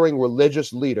gathering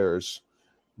religious leaders,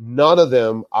 none of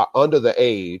them are under the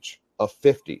age of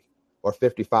 50 or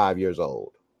 55 years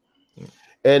old.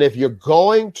 And if you're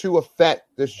going to affect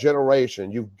this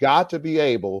generation, you've got to be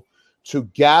able to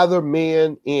gather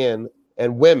men in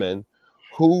and women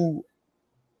who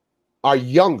are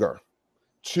younger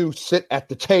to sit at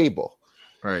the table.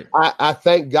 Right. I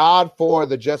thank God for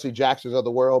the Jesse Jacksons of the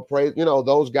world. Praise,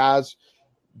 those guys.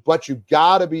 But you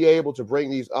got to be able to bring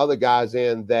these other guys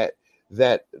in that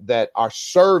are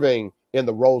serving in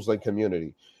the Roseland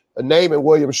community. Naaman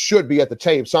Williams should be at the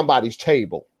table, somebody's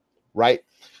table, right?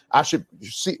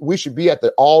 We should be at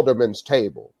the alderman's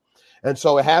table. And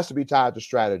so it has to be tied to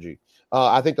strategy.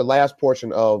 I think the last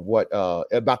portion of what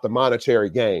about the monetary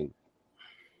gain.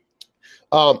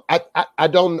 I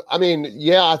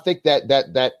think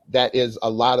that is a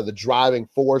lot of the driving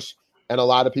force, and a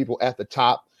lot of people at the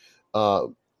top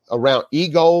around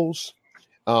egos.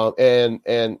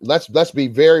 And let's be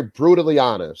very brutally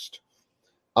honest.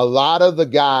 A lot of the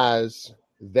guys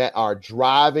that are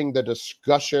driving the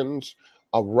discussions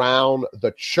around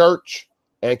the church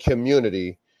and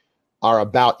community are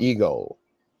about ego.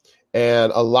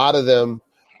 And a lot of them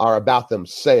are about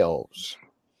themselves.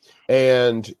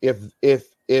 And if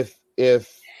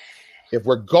If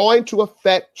we're going to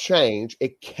affect change,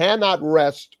 it cannot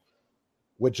rest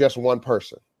with just one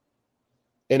person.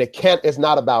 And it's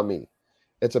not about me.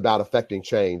 It's about affecting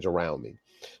change around me.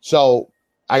 So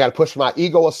I got to push my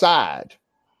ego aside.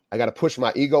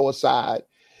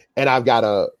 And I've got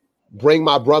to bring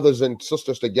my brothers and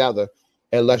sisters together,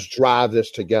 and let's drive this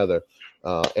together.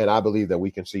 And I believe that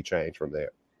we can see change from there.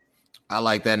 I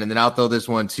like that. And then I'll throw this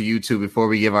one to you two before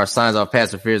we give our signs off,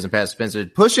 Pastor Fears and Pastor Spencer.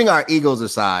 Pushing our egos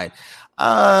aside.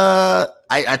 I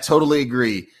totally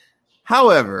agree.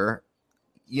 However,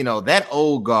 that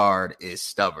old guard is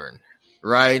stubborn,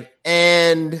 right?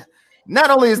 And not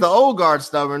only is the old guard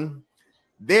stubborn,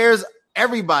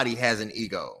 everybody has an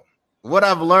ego. What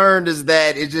I've learned is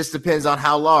that it just depends on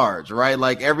how large, right?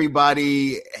 Like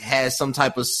everybody has some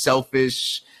type of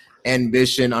selfish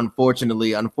ambition.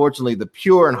 Unfortunately, the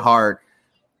pure in heart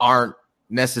aren't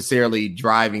necessarily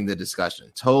driving the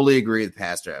discussion. Totally agree with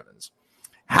Pastor Evans.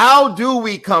 How do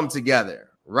we come together,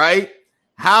 right?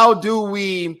 How do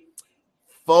we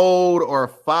fold or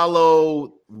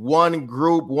follow one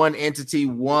group, one entity,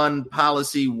 one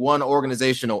policy, one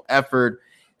organizational effort,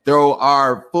 throw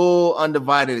our full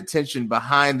undivided attention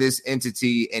behind this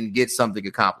entity and get something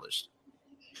accomplished?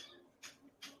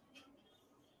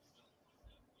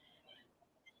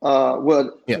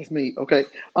 It's me. Okay.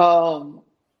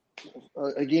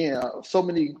 Again, so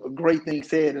many great things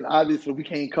said, and obviously we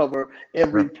can't cover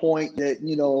every point that,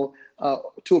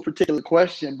 to a particular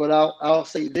question, but I'll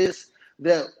say this,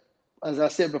 that as I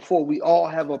said before, we all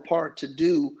have a part to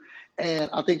do.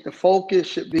 And I think the focus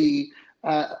should be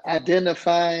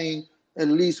identifying at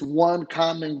least one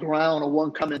common ground or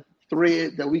one common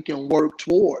thread that we can work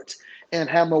towards and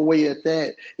hammer away at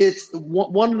that. It's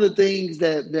one of the things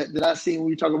that I see when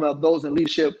we talk about those in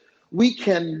leadership. We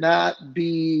cannot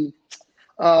be,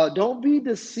 don't be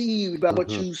deceived by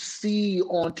what you see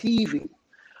on TV.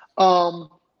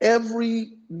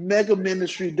 Every mega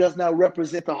ministry does not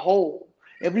represent the whole.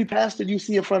 Every pastor you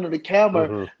see in front of the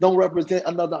camera don't represent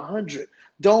another 100.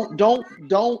 Don't.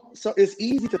 So it's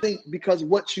easy to think because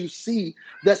what you see,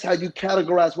 that's how you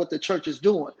categorize what the church is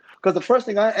doing. Because the first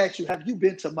thing I ask you, have you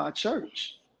been to my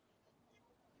church?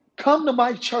 Come to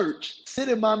my church, sit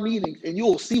in my meetings, and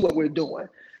you'll see what we're doing.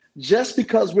 Just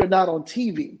because we're not on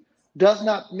TV does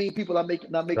not mean people are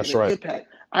not making an impact.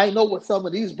 I know what some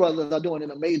of these brothers are doing in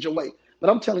a major way,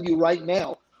 but I'm telling you right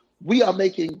now, we are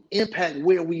making impact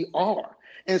where we are.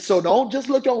 And so don't just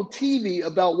look on TV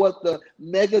about what the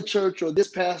mega church or this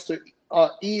pastor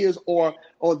is or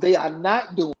they are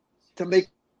not doing to make.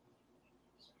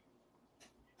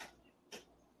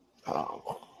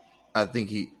 I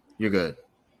think you're good.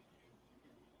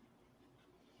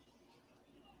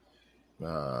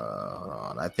 Hold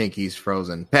on. I think he's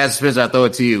frozen. Pastor Spencer, I'll throw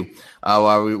it to you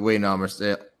while we're waiting on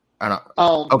Marcel.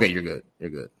 Okay, you're good. You're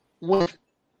good.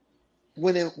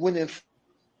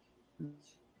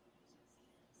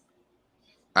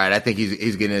 All right, I think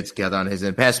he's getting it together on his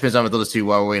end. Pastor Spencer, I'm going to throw this to you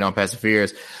while we're waiting on Pastor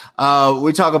Fears.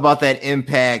 We talk about that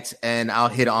impact, and I'll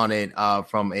hit on it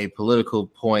from a political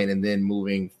point and then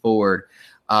moving forward.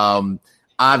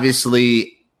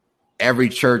 Obviously, every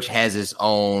church has its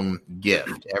own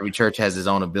gift. Every church has its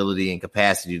own ability and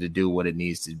capacity to do what it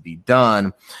needs to be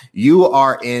done. You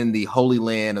are in the holy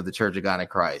land of the Church of God in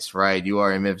Christ, right? You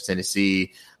are in Memphis,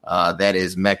 Tennessee. That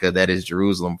is Mecca. That is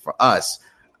Jerusalem for us.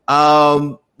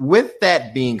 With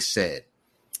that being said,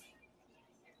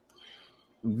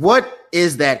 what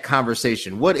is that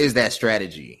conversation? What is that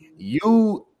strategy?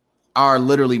 You are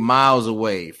literally miles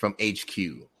away from HQ,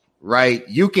 right?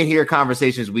 You can hear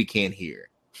conversations we can't hear.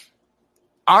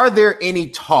 Are there any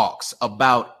talks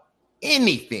about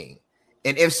anything?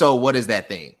 And if so, what is that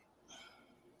thing?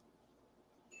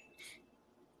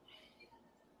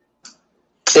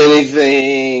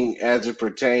 Anything as it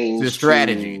pertains to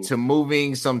strategy, to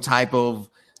moving some type of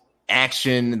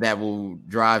action that will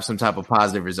drive some type of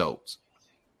positive results.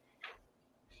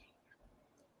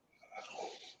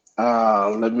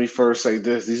 Let me first say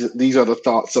this. These are the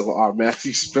thoughts of our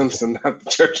Matthew Spencer, not the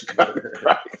Church of God in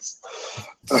Christ.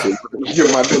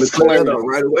 Give my disclaimer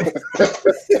right away.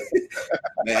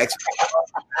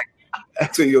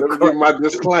 Actually, let me give my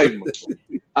disclaimer.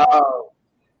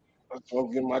 I'll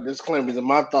give my disclaimer. These are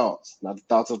my thoughts, not the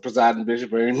thoughts of the presiding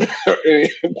bishop or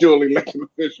any duly elected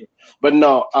official. But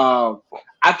no,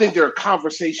 I think there are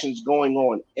conversations going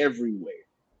on everywhere.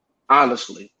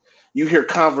 Honestly, you hear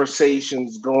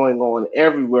conversations going on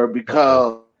everywhere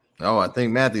because. Oh, I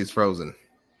think Matthew's frozen.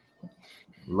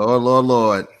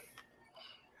 Lord.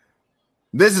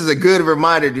 This is a good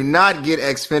reminder. Do not get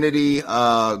Xfinity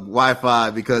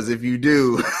Wi-Fi, because if you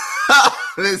do,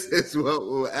 this is what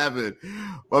will happen.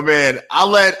 Well, man, I'll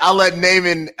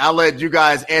let you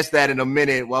guys answer that in a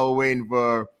minute while we're waiting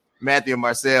for Matthew and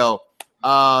Marcel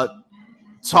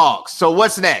talk. So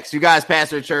what's next? You guys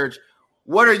pastor a church.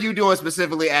 What are you doing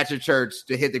specifically at your church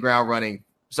to hit the ground running?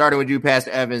 Starting with you,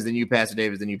 Pastor Evans, then you, Pastor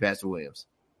Davis, then you, Pastor Williams.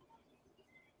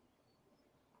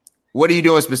 What are you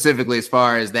doing specifically as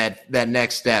far as that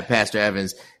next step, Pastor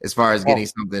Evans, as far as getting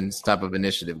some type of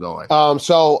initiative going?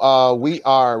 So we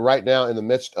are right now in the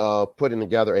midst of putting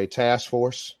together a task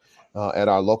force at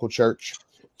our local church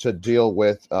to deal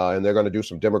with, and they're going to do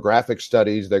some demographic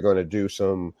studies. They're going to do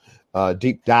some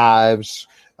deep dives.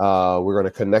 We're going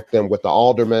to connect them with the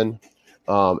aldermen,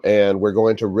 and we're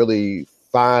going to really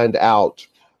find out.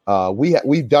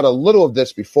 We've done a little of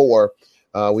this before.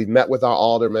 We've met with our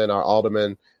alderman. Our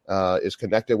alderman is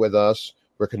connected with us.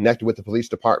 We're connected with the police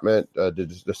department, the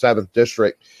 7th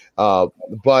district.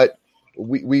 But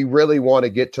we really want to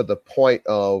get to the point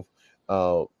of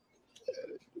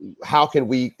how can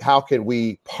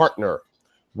we partner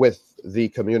with the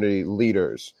community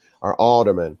leaders, our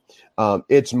aldermen.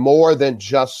 It's more than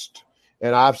just,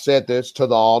 and I've said this to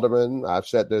the aldermen,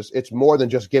 it's more than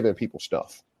just giving people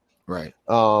stuff. Right.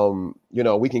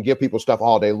 We can give people stuff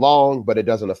all day long, but it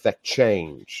doesn't affect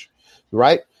change.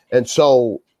 Right. And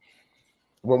so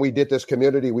when we did this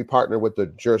community, we partnered with the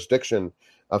jurisdiction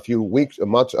a few weeks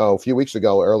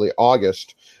ago, early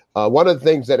August. One of the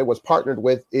things that it was partnered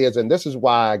with is, and this is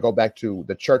why I go back to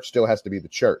the church still has to be the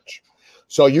church.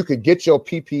 So you could get your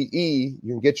PPE,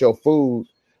 you can get your food,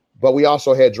 but we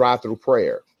also had drive-through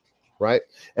prayer. Right.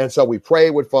 And so we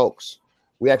prayed with folks.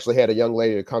 We actually had a young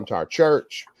lady to come to our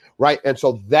church. Right. And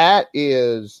so that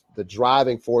is the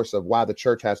driving force of why the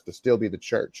church has to still be the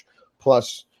church,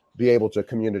 plus be able to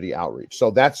community outreach.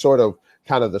 So that's sort of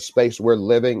kind of the space we're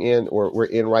living in, or we're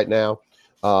in right now,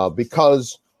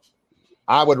 because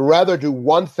I would rather do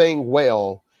one thing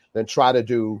well than try to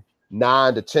do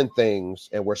 9 to 10 things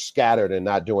and we're scattered and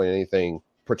not doing anything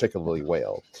particularly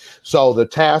well. So the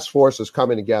task force is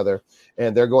coming together,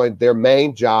 and their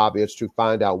main job is to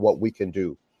find out what we can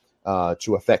do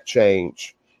to affect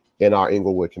change in our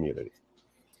Inglewood community.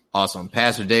 Awesome.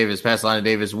 Pastor Lonnie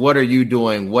Davis, what are you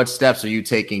doing? What steps are you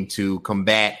taking to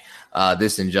combat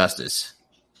this injustice?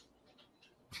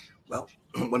 Well,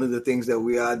 one of the things that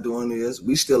we are doing is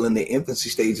we still in the infancy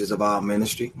stages of our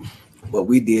ministry. What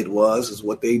we did is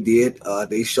what they did.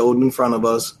 They showed in front of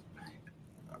us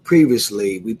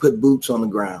previously. We put boots on the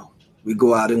ground. We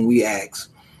go out and we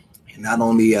ask. And not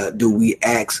only do we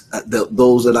ask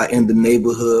those that are in the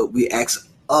neighborhood, we ask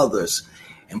others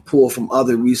and pull from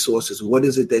other resources. What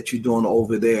is it that you're doing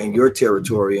over there in your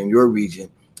territory, in your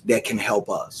region, that can help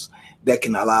us, that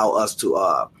can allow us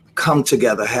to come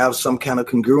together, have some kind of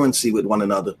congruency with one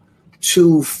another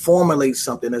to formulate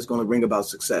something that's going to bring about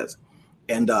success.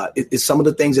 And it's some of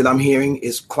the things that I'm hearing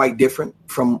is quite different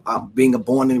from being a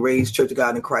born and raised Church of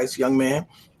God in Christ young man.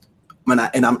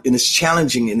 And it's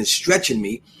challenging and it's stretching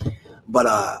me, but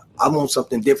I want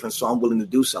something different, so I'm willing to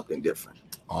do something different.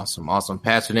 Awesome.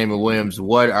 Pastor Naaman Williams,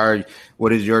 what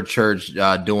is your church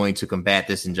doing to combat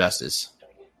this injustice?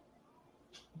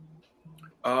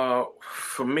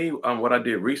 For me, what I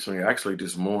did recently, actually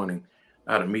this morning,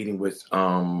 I had a meeting with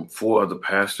 4 other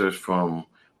pastors from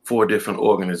 4 different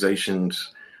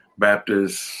organizations,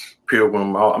 Baptist,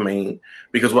 Pilgrim.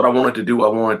 Because what I wanted to do, I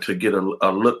wanted to get a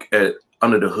look at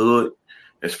under the hood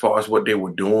as far as what they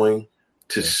were doing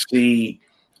to see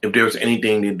if there was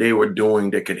anything that they were doing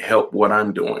that could help what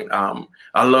I'm doing.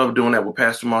 I love doing that with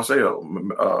Pastor Marcel.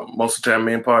 Most of the time,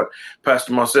 me and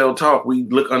Pastor Marcel talk. We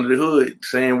look under the hood,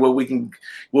 saying what we can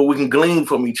glean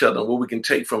from each other, what we can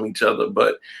take from each other.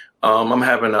 But I'm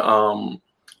having a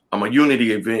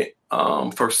unity event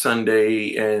first Sunday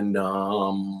in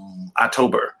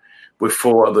October with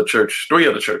 3 other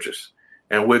churches,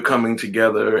 and we're coming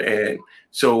together. And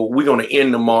so we're going to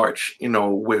end the march,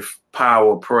 with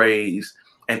power, praise,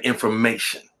 and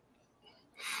information.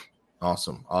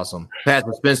 Awesome.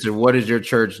 Pastor Spencer, what is your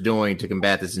church doing to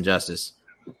combat this injustice?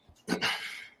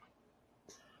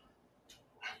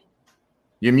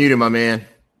 You're muted, my man.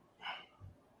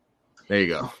 There you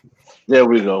go. There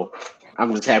we go.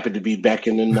 I'm just happy to be back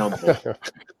in the number.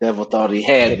 Never thought he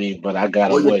had me, but I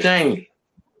got away.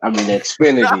 I'm in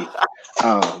Xfinity.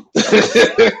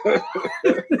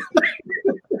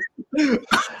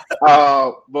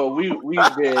 But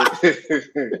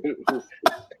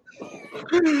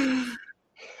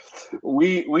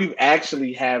we've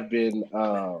actually have been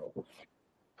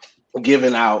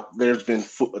giving out. There's been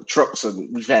trucks,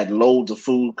 and we've had loads of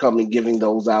food coming, giving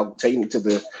those out, taking to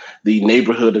the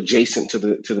neighborhood adjacent to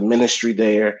the ministry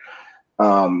there.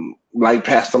 Like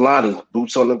Pastor Lonnie,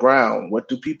 boots on the ground. What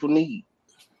do people need?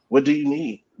 What do you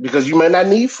need? Because you might not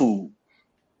need food.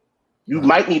 You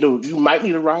might need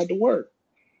a ride to work.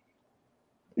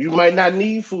 You might not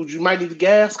need food. You might need a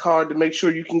gas card to make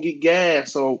sure you can get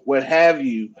gas or what have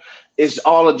you. It's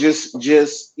all of just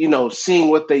seeing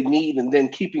what they need and then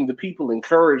keeping the people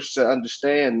encouraged to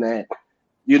understand that,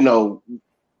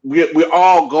 we're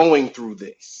all going through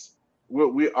this.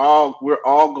 We're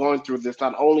all going through this.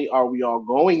 Not only are we all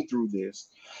going through this,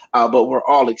 but we're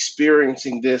all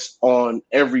experiencing this on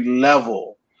every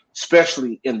level,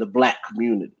 especially in the Black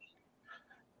community.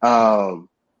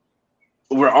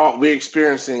 We're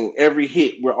experiencing every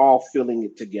hit. We're all feeling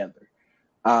it together,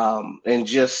 and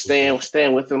just staying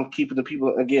with them, keeping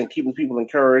people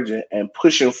encouraged and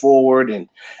pushing forward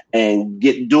and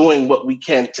doing what we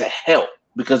can to help.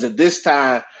 Because at this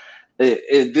time,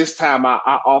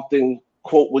 I often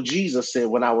quote what Jesus said: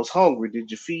 "When I was hungry,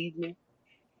 did you feed me?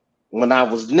 When I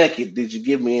was naked, did you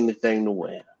give me anything to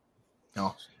wear?"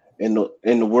 Oh. In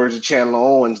the words of Chandler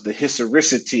Owens, the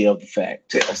historicity of the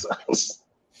fact tells us.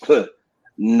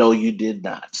 No, you did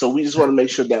not. So we just want to make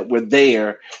sure that we're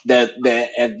there, that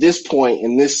at this point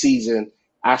in this season,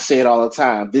 I say it all the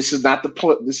time, this is not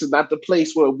the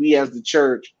place where we as the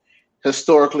church,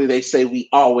 historically, they say we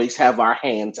always have our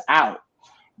hands out.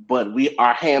 But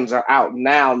our hands are out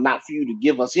now, not for you to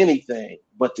give us anything,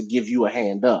 but to give you a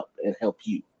hand up and help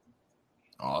you.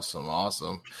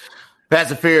 Awesome.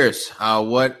 Pastor Fierce,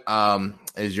 what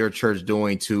is your church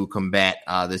doing to combat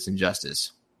this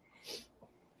injustice?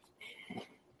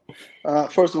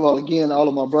 First of all, again, all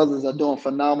of my brothers are doing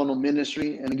phenomenal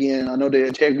ministry. And again, I know their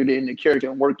integrity and their character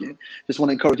and working. Just want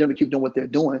to encourage them to keep doing what they're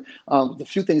doing. The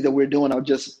few things that we're doing, I'll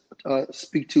just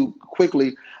speak to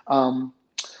quickly.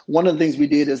 One of the things we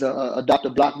did is adopt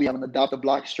a block. We have an adopt a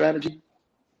block strategy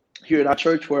here at our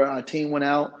church where our team went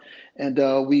out and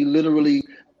we literally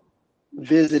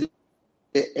visited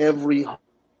every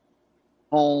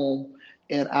home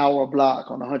in our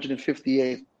block on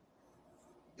 158th.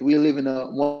 We live in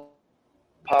one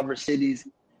impoverished cities.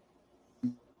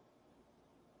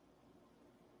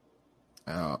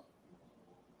 I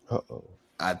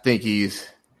think he's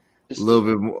a little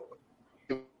bit more.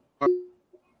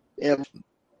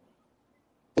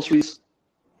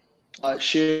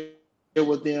 Share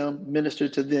with them, minister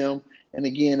to them, and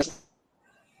again,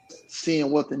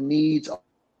 seeing what the needs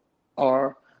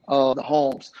are of the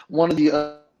homes. One of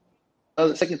the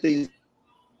other second things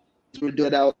we're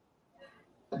doing out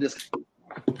this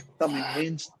coming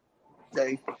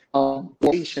Wednesday,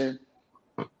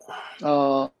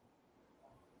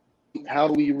 how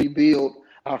do we rebuild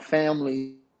our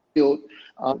family? Do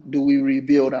we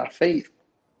rebuild our faith?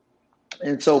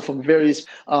 And so from various,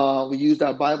 we used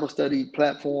our Bible study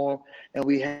platform and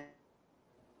we had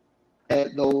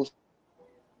those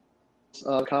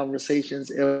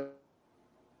conversations every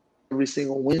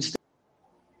single Wednesday.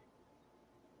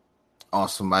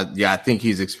 Awesome. I think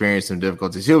he's experienced some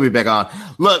difficulties. He'll be back on.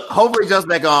 Look, hopefully just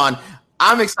back on.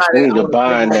 I'm excited. We need to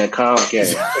bind that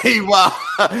Comcast. Well,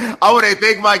 I want to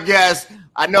thank my guests.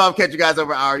 I know I've kept you guys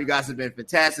over an hour. You guys have been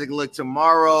fantastic. Look,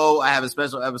 tomorrow I have a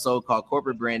special episode called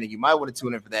Corporate Branding. You might want to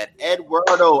tune in for that.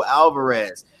 Eduardo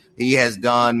Alvarez. He has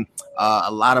done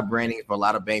a lot of branding for a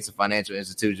lot of banks and financial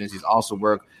institutions. He's also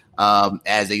worked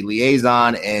as a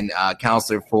liaison and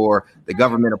counselor for the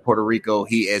government of Puerto Rico.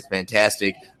 He is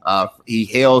fantastic. He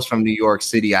hails from New York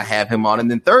City. I have him on.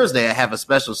 And then Thursday, I have a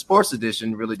special sports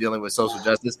edition really dealing with social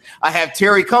justice. I have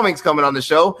Terry Cummings coming on the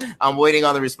show. I'm waiting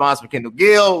on the response from Kendall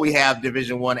Gill. We have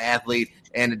Division I athlete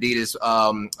and Adidas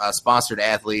sponsored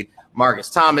athlete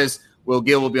Marcus Thomas. Will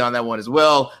Gill will be on that one as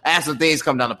well. I have some things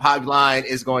come down the pipeline.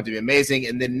 It's going to be amazing.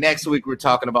 And then next week, we're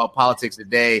talking about politics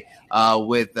today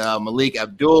with Malik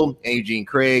Abdul and Eugene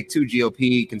Craig, two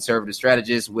GOP conservative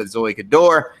strategists with Zoe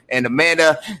Cador and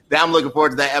Amanda. I'm looking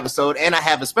forward to that episode. And I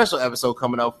have a special episode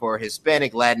coming up for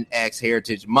Hispanic Latinx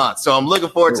Heritage Month. So I'm looking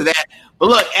forward to that. But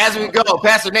look, as we go,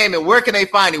 Pastor Naaman, where can they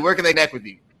find you? Where can they connect with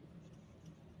you?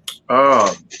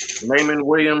 Naaman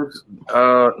Williams,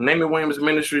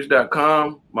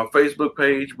 NaamanWilliamsMinistries.com, my Facebook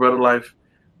page, Brother Life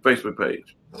Facebook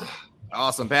page.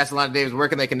 Awesome. Pastor Lonnie Davis, where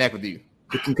can they connect with you?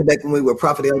 You can connect with me with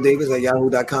Prophet L. Davis at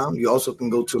yahoo.com. You also can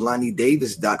go to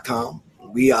LonnieDavis.com.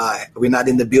 We're not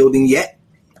in the building yet,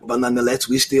 but nonetheless,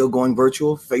 we're still going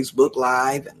virtual, Facebook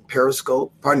Live and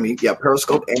Periscope.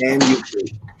 Periscope and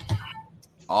YouTube.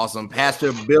 Awesome.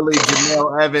 Pastor Billy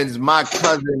Jamel Evans, my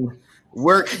cousin,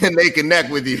 where can they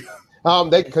connect with you?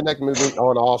 They can connect with me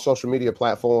on all social media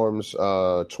platforms,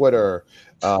 Twitter,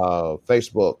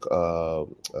 Facebook,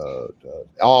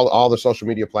 all the social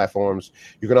media platforms.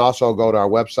 You can also go to our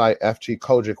website,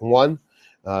 FTCogic1,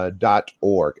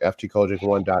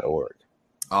 ftcoaching1.org.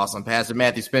 Awesome. Pastor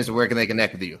Matthew Spencer, where can they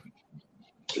connect with you?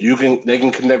 They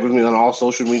can connect with me on all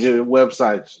social media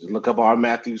websites. Look up our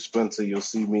Matthew Spencer. You'll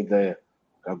see me there.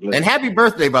 God bless. And happy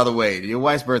birthday, by the way. Your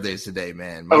wife's birthday is today,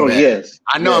 man. My bad. Yes.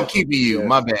 I know I'm keeping you. Yes.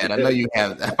 My bad. I know you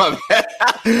have that. My bad.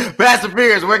 Pastor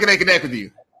Pierce, where can they connect with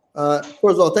you? First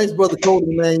of all, thanks, Brother Cody,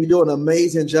 man. You're doing an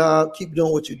amazing job. Keep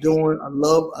doing what you're doing. I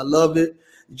love it.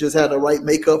 You just had the right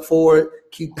makeup for it.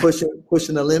 Keep pushing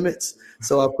the limits.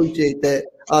 So I appreciate that.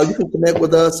 You can connect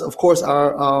with us. Of course,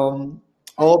 our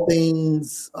all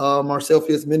things Marcel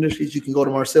Fierce Ministries. You can go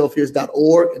to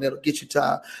marcelfierce.org, and that'll get you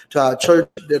to our church.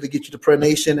 That'll get you to Prayer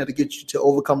Nation. That'll get you to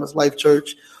Overcomers Life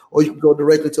Church. Or you can go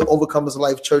directly to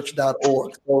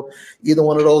overcomerslifechurch.org. So either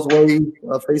one of those ways,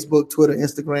 Facebook, Twitter,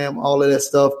 Instagram, all of that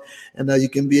stuff. And you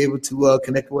can be able to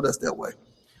connect with us that way.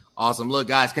 Awesome. Look,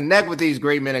 guys, connect with these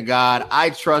great men of God.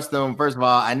 I trust them. First of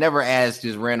all, I never ask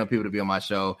just random people to be on my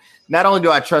show. Not only do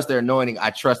I trust their anointing, I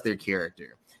trust their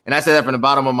character. And I say that from the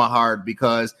bottom of my heart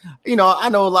because, I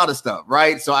know a lot of stuff,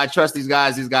 right? So I trust these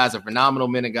guys. These guys are phenomenal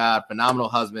men of God, phenomenal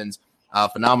husbands,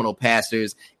 phenomenal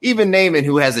pastors. Even Naaman,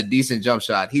 who has a decent jump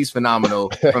shot, he's phenomenal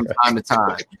from time to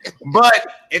time. But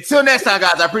until next time,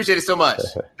 guys, I appreciate it so much.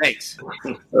 Thanks. All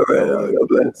right. God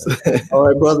bless. All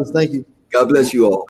right, brothers. Thank you. God bless you all.